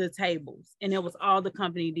set the tables, and it was all the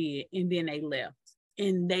company did, and then they left,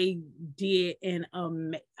 and they did, and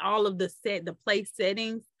all of the place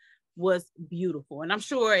settings was beautiful. And I'm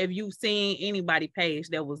sure if you've seen anybody page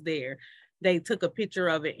that was there, they took a picture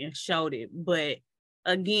of it and showed it, but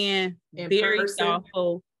Again, very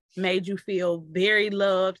thoughtful, made you feel very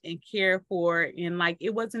loved and cared for, and like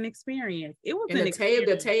it was an experience. It was an experience.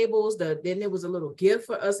 The tables, then there was a little gift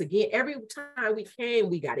for us again. Every time we came,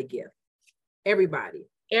 we got a gift. Everybody.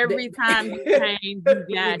 Every time you came,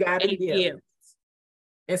 you got a gift.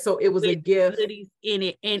 And so it was a gift goodies in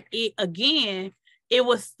it. And it again, it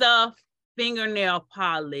was stuff, fingernail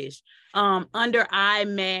polish, under eye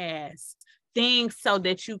mask, things so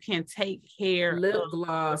that you can take care lip of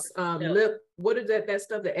gloss, what is that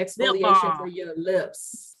stuff, the exfoliation for your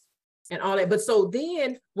lips and all that. But so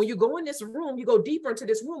then when you go in this room, you go deeper into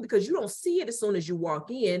this room because you don't see it as soon as you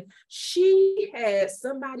walk in. She had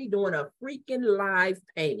somebody doing a freaking live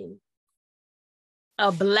painting.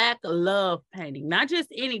 A Black love painting, not just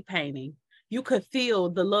any painting. You could feel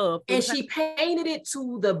the love. And she painted it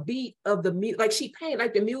to the beat of the music. Like she painted,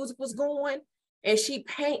 like the music was going, and she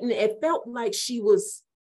painting, it felt like she was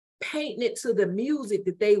painting it to the music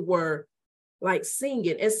that they were like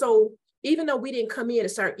singing. And so even though we didn't come in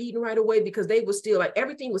and start eating right away, because they were still like,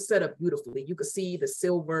 everything was set up beautifully. You could see the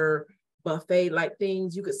silver buffet like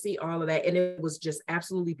things, you could see all of that, and it was just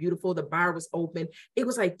absolutely beautiful. The bar was open. It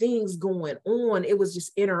was like things going on. It was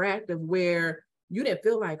just interactive where you didn't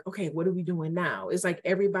feel like, okay, what are we doing now? It's like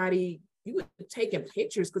everybody, you were taking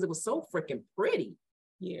pictures because it was so freaking pretty.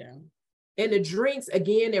 Yeah. And the drinks,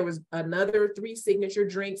 again, there was another 3 signature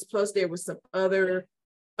drinks, plus there was some other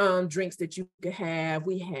drinks that you could have.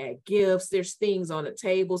 We had gifts, there's things on the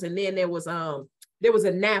tables, and then there was a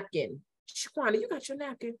napkin. Shaquana, you got your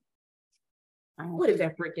napkin? What did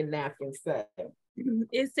that freaking napkin say?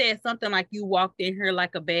 It said something like you walked in here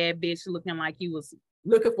like a bad bitch looking like you was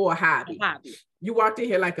looking for a hobby. You walked in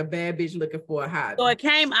here like a bad bitch looking for a hobby. So it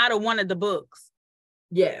came out of one of the books.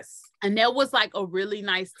 Yes. And that was like a really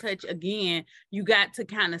nice touch. Again, you got to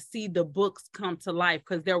kind of see the books come to life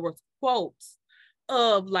because there were quotes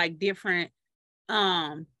of like different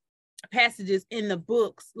passages in the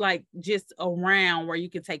books, like just around where you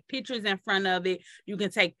can take pictures in front of it. You can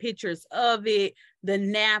take pictures of it, the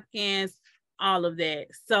napkins, all of that.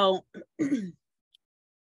 So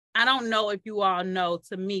I don't know if you all know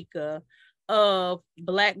Tamika of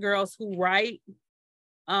Black Girls Who Write.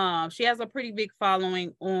 She has a pretty big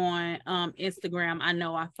following on Instagram. I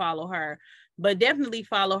know I follow her, but definitely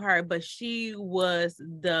follow her. But she was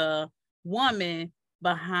the woman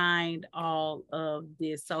behind all of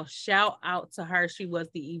this. So shout out to her. She was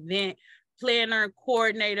the event planner,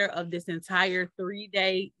 coordinator of this entire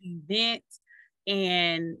 3-day event.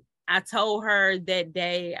 And I told her that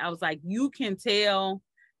day, I was like, you can tell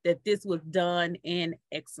that this was done in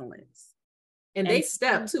excellence. And they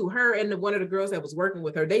stepped too. Her and one of the girls that was working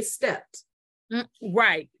with her, they stepped.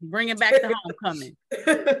 Right. Bringing back the homecoming.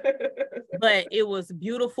 But it was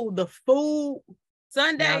beautiful. The food,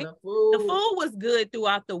 Sunday, the food was good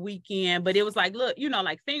throughout the weekend, but it was like, look, you know,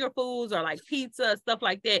 like finger foods or like pizza, stuff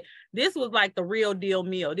like that. This was like the real deal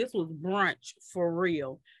meal. This was brunch for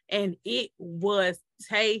real. And it was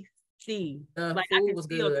tasty. The food was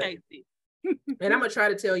good. Tasty. And I'm going to try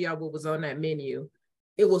to tell y'all what was on that menu.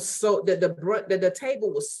 It was so the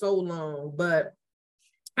table was so long, but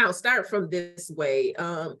I'll start from this way.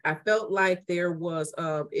 I felt like there was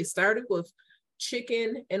it started with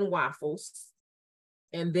chicken and waffles,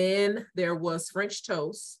 and then there was French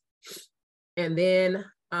toast, and then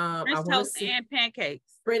French toast and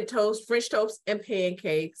pancakes. French toast and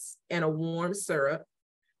pancakes, and a warm syrup,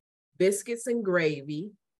 biscuits and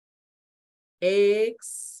gravy,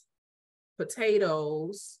 eggs,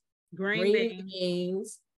 potatoes, green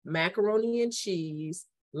beans, macaroni and cheese,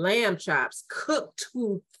 lamb chops cooked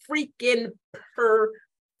to freaking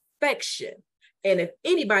perfection. And if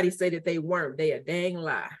anybody say that they weren't, they a dang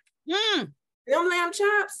lie. Them lamb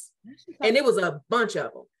chops, and it was a bunch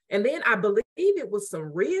of them. And then I believe it was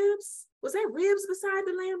some ribs. Was that ribs beside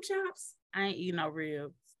the lamb chops? I ain't eat no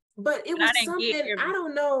ribs. But it was something, I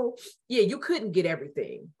don't know. Yeah, you couldn't get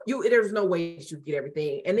everything. There's no way you could get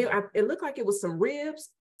everything. And then it looked like it was some ribs,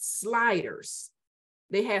 sliders.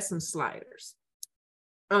 They had some sliders.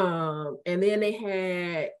 And then they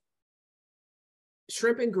had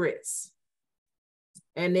shrimp and grits.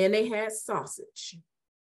 And then they had sausage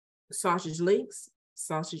links,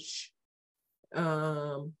 sausage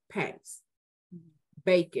patties,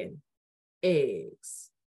 bacon, eggs,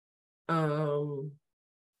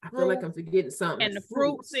 I feel like I'm forgetting something. And the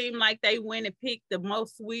fruit seemed like they went and picked the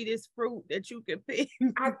most sweetest fruit that you could pick.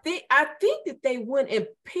 I think that they went and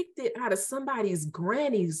picked it out of somebody's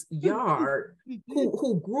granny's yard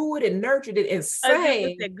who grew it and nurtured it and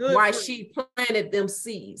sang why she planted them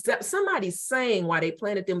seeds. Somebody's saying why they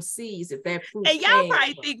planted them seeds if that fruit. And y'all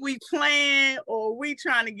probably think we playing or we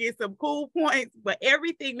trying to get some cool points, but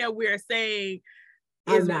everything that we're saying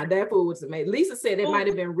is not. That food was amazing. Lisa said it might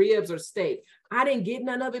have been ribs or steak. I didn't get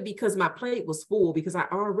none of it because my plate was full because I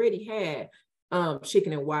already had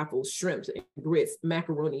chicken and waffles, shrimps and grits,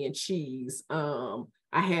 macaroni and cheese. I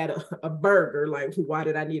had a burger. Like, why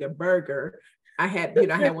did I need a burger? I had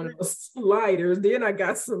one of those sliders. Then I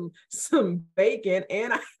got some bacon,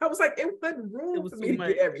 and I was like, it wasn't room for me to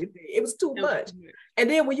get everything. It was too much. And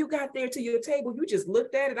then when you got there to your table, you just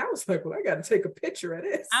looked at it. I was like, well, I got to take a picture of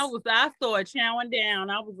this. I started chowing down.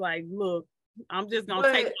 I was like, look, I'm just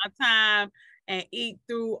gonna take my time and eat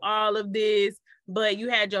through all of this. But you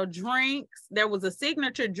had your drinks. There was a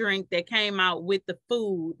signature drink that came out with the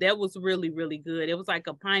food that was really, really good. It was like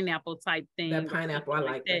a pineapple type thing. That pineapple, I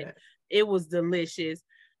like that. It was delicious.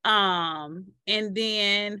 And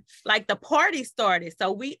then like the party started.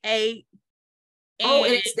 So we ate.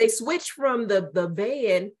 And they switched from the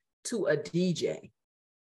band to a DJ.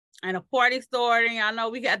 And a party starting. I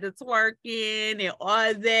know we got the twerking and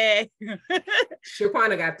all that.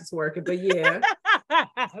 Shaquana got the twerking, but yeah.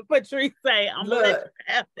 Patrice say, I'm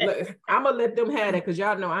gonna let them have it because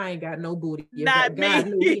y'all know I ain't got no booty. Not God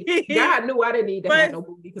knew I didn't need to have no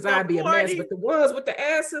booty because I'd be a mess. But the ones with the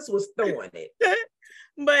asses was throwing it.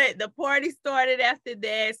 But the party started after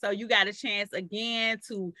that. So you got a chance again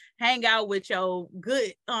to hang out with your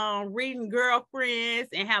good reading girlfriends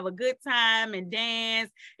and have a good time and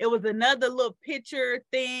dance. It was another little picture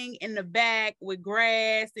thing in the back with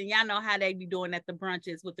grass. And y'all know how they be doing at the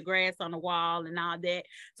brunches with the grass on the wall and all that.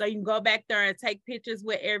 So you can go back there and take pictures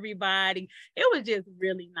with everybody. It was just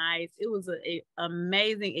really nice. It was an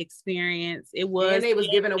amazing experience. It was. And they was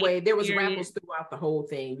giving away. There was raffles throughout the whole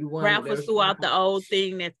thing. You won raffles throughout the old thing.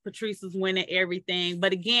 That Patrice was winning everything,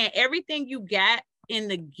 but again, everything you got in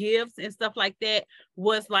the gifts and stuff like that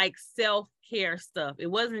was like self-care stuff. It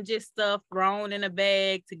wasn't just stuff thrown in a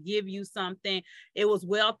bag to give you something. It was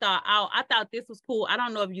well thought out. I thought this was cool. I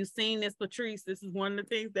don't know if you've seen this, Patrice. This is one of the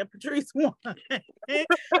things that Patrice won.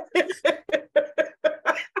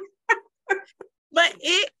 But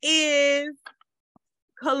it is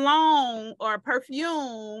cologne or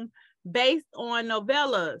perfume based on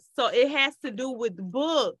novellas. So it has to do with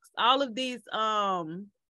books. All of these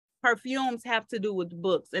perfumes have to do with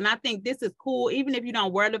books. And I think this is cool, even if you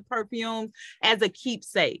don't wear the perfumes, as a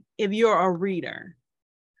keepsake, if you're a reader.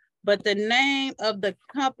 But the name of the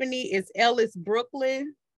company is Ellis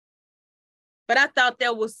Brooklyn. But I thought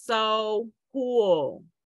that was so cool.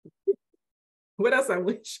 What else I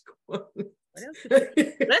wish?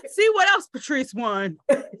 Let's see what else Patrice won.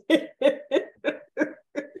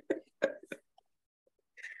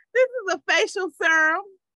 This is a facial serum.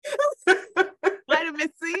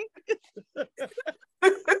 Vitamin C.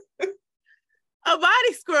 A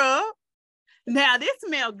body scrub. Now this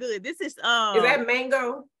smells good. This is that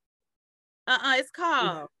mango? It's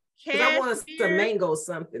called I want some mango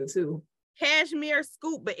something too. Cashmere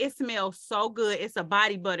Scoop, but it smells so good. It's a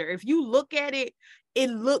body butter. If you look at it, it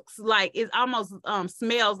looks like it almost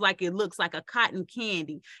smells like it looks like a cotton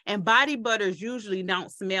candy. And body butters usually don't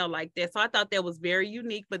smell like that. So I thought that was very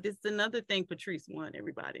unique. But this is another thing Patrice won,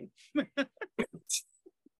 everybody.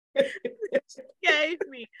 Gave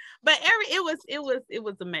me. But it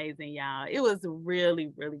was amazing, y'all. It was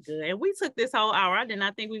really, really good. And we took this whole hour. I did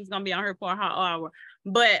not think we was gonna be on here for a whole hour.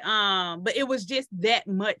 But it was just that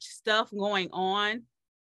much stuff going on.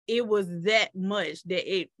 It was that much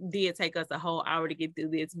that it did take us a whole hour to get through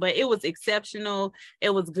this, but it was exceptional. It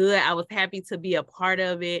was good. I was happy to be a part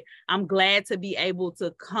of it. I'm glad to be able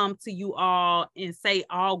to come to you all and say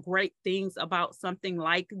all great things about something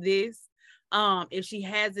like this. If she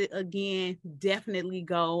has it again, definitely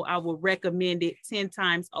go. I will recommend it 10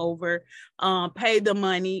 times over. Pay the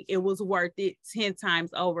money. It was worth it 10 times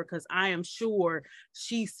over because I am sure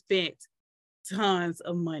she spent tons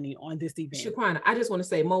of money on this event. Shaquana, I just want to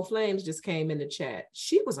say Mo Flames just came in the chat.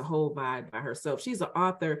 She was a whole vibe by herself. She's an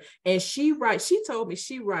author and she told me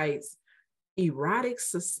she writes erotic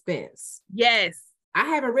suspense. Yes. I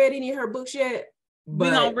haven't read any of her books yet,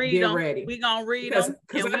 but we're gonna read them. Ready. We're gonna read them.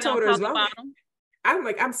 Because I told her as long I'm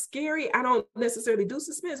like, I'm scary. I don't necessarily do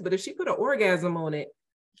suspense, but if she put an orgasm on it,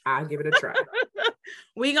 I'll give it a try.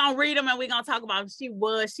 We're gonna read them and we're gonna talk about them. She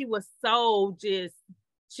was so just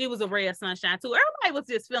she was a ray of sunshine too. Everybody was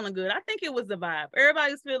just feeling good. I think it was the vibe.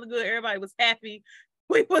 Everybody was feeling good. Everybody was happy.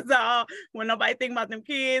 We was all, when nobody think about them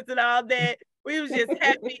kids and all that, we was just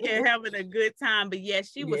happy and having a good time. But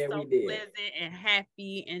yes, she was so pleasant and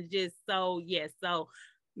happy and just so, yes. So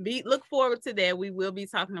look forward to that. We will be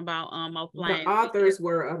talking about offline. The authors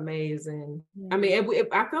were amazing. I mean,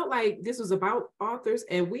 I felt like this was about authors,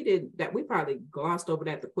 and we probably glossed over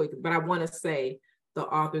that the quick, but I want to say the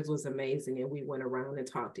authors was amazing, and we went around and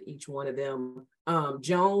talked to each one of them.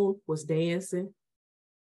 Joan was dancing.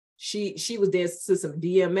 She was dancing to some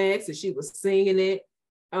DMX and she was singing it.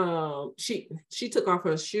 She took off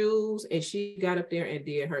her shoes and she got up there and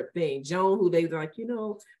did her thing. Joan, who they like,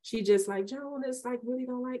 she just like, Joan is like really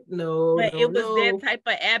don't like, but it was that type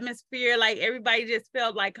of atmosphere, like everybody just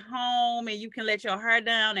felt like home, and you can let your hair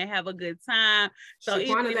down and have a good time. So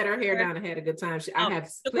Shaquana let her hair down and had a good time.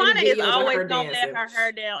 Shaquana is always gonna let her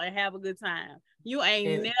hair down and have a good time. You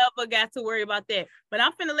ain't never got to worry about that. But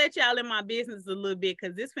I'm finna let y'all in my business a little bit,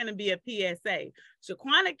 because this finna be a PSA.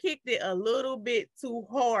 Shaquana kicked it a little bit too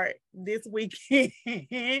hard this weekend.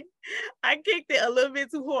 I kicked it a little bit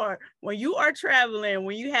too hard. When you are traveling,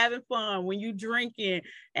 when you having fun, when you drinking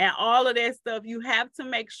and all of that stuff, you have to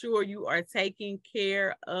make sure you are taking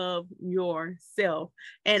care of yourself.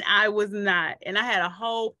 And I was not. And I had a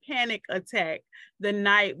whole panic attack the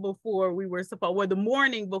night before we were the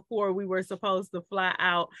morning before we were supposed to fly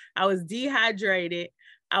out. I was dehydrated.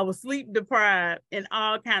 I was sleep deprived and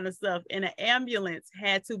all kind of stuff. And an ambulance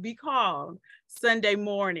had to be called Sunday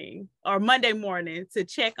morning or Monday morning to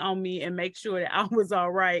check on me and make sure that I was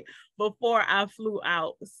all right before I flew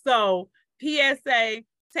out. So PSA,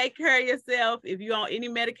 take care of yourself. If you're on any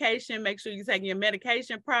medication, make sure you're taking your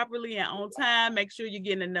medication properly and on time. Make sure you're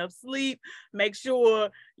getting enough sleep. Make sure,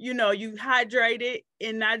 you hydrated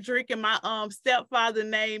and not drinking. My stepfather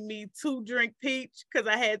named me 2-drink peach because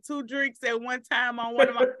I had 2 drinks at one time on one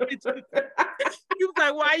of my pictures. He was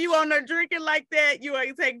like, why you on there drinking like that? You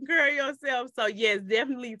ain't taking care of yourself. So yes,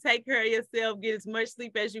 definitely take care of yourself. Get as much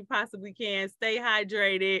sleep as you possibly can. Stay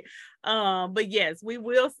hydrated. But yes, we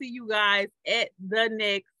will see you guys at the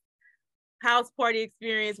next house party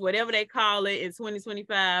experience, whatever they call it, in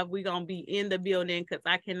 2025. We're going to be in the building because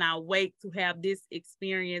I cannot wait to have this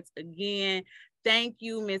experience again. Thank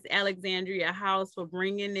you, Miss Alexandria House, for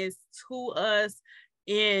bringing this to us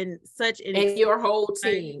in such an and your whole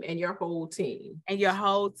team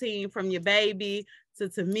from your baby to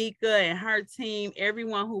Tamika and her team,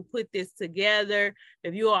 everyone who put this together.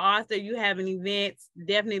 If you're an author, you have an event,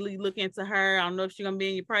 definitely look into her. I don't know if she's gonna be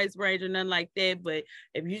in your price range or nothing like that, but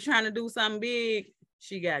if you're trying to do something big,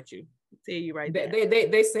 she got you. I'll tell you right there.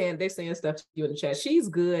 They saying stuff to you in the chat. She's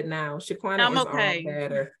good now. Shaquana is all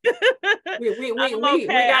better. we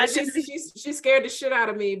got she's scared the shit out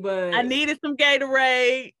of me, but I needed some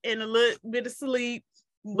Gatorade and a little bit of sleep.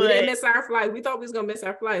 We didn't miss our flight. We thought we was gonna miss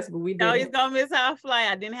our flights, but we didn't. No, he's gonna miss our flight.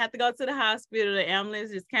 I didn't have to go to the hospital. The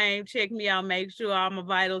ambulance just came, checked me out, make sure all my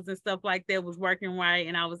vitals and stuff like that was working right,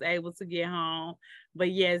 and I was able to get home.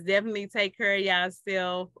 But yes, definitely take care of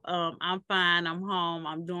yourself. I'm fine. I'm home.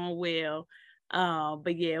 I'm doing well.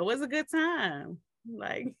 But yeah, it was a good time.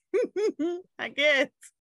 Like, I guess.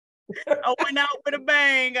 I went out with a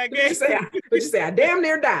bang, I guess. But you say I damn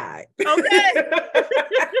near died. Okay.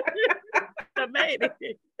 I made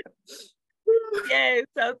it. Yeah,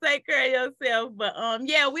 so take care of yourself. But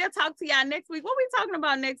yeah, we'll talk to y'all next week. What we talking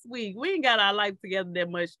about next week? We ain't got our life together that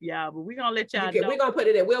much, y'all, but we're gonna let y'all know. We're gonna put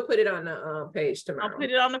it in. We'll put it on the page tomorrow. I'll put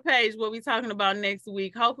it on the page what we talking about next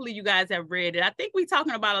week. Hopefully you guys have read it. I think we're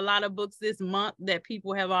talking about a lot of books this month that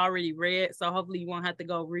people have already read, so hopefully you won't have to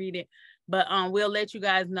go read it. But we'll let you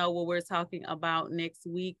guys know what we're talking about next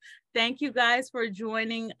week. Thank you guys for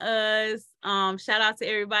joining us. Shout out to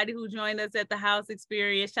everybody who joined us at the house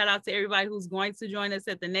experience. Shout out to everybody who's going to join us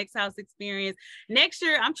at the next house experience. Next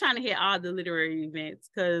year, I'm trying to hit all the literary events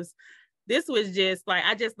because this was just like,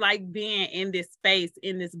 I just like being in this space,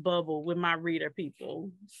 in this bubble with my reader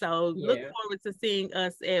people. So look forward to seeing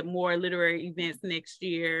us at more literary events next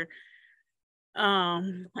year.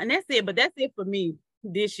 And that's it, but that's it for me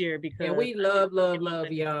this year because we love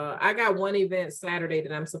y'all. I got one event Saturday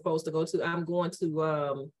that I'm supposed to go to. I'm going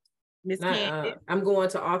to I'm going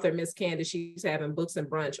to author Miss Candace. She's having books and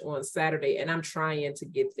brunch on Saturday, and I'm trying to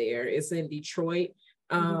get there. It's in Detroit.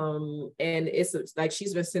 And it's like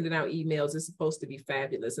she's been sending out emails. It's supposed to be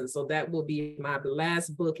fabulous, and so that will be my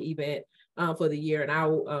last book event for the year, and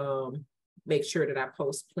I'll make sure that I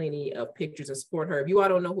post plenty of pictures and support her. If you all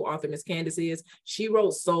don't know who author Miss Candace is, she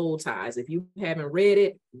wrote Soul Ties. If you haven't read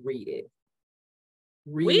it, read it.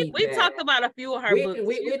 We talked about a few of her books.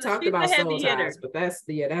 We talked about Soul Ties, but that's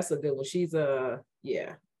a good one. She's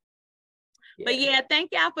But yeah,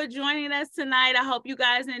 thank y'all for joining us tonight. I hope you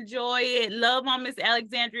guys enjoy it. Love on Miss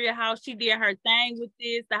Alexandria, how she did her thing with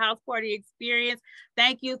this, the house party experience.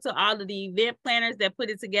 Thank you to all of the event planners that put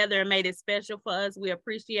it together and made it special for us. We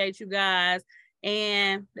appreciate you guys.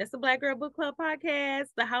 And that's the Black Girl Book Club podcast,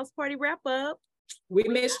 the house party wrap up. We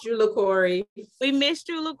missed you, LaCorey. We missed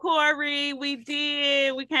you, LaCorey. We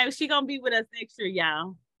did. She gonna be with us next year,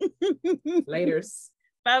 y'all. Laters.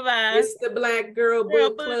 Bye-bye. It's the Black Girl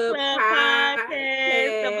Book Club podcast.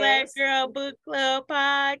 The Black Girl Book Club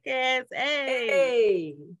podcast. Hey.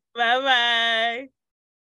 Hey. Bye-bye.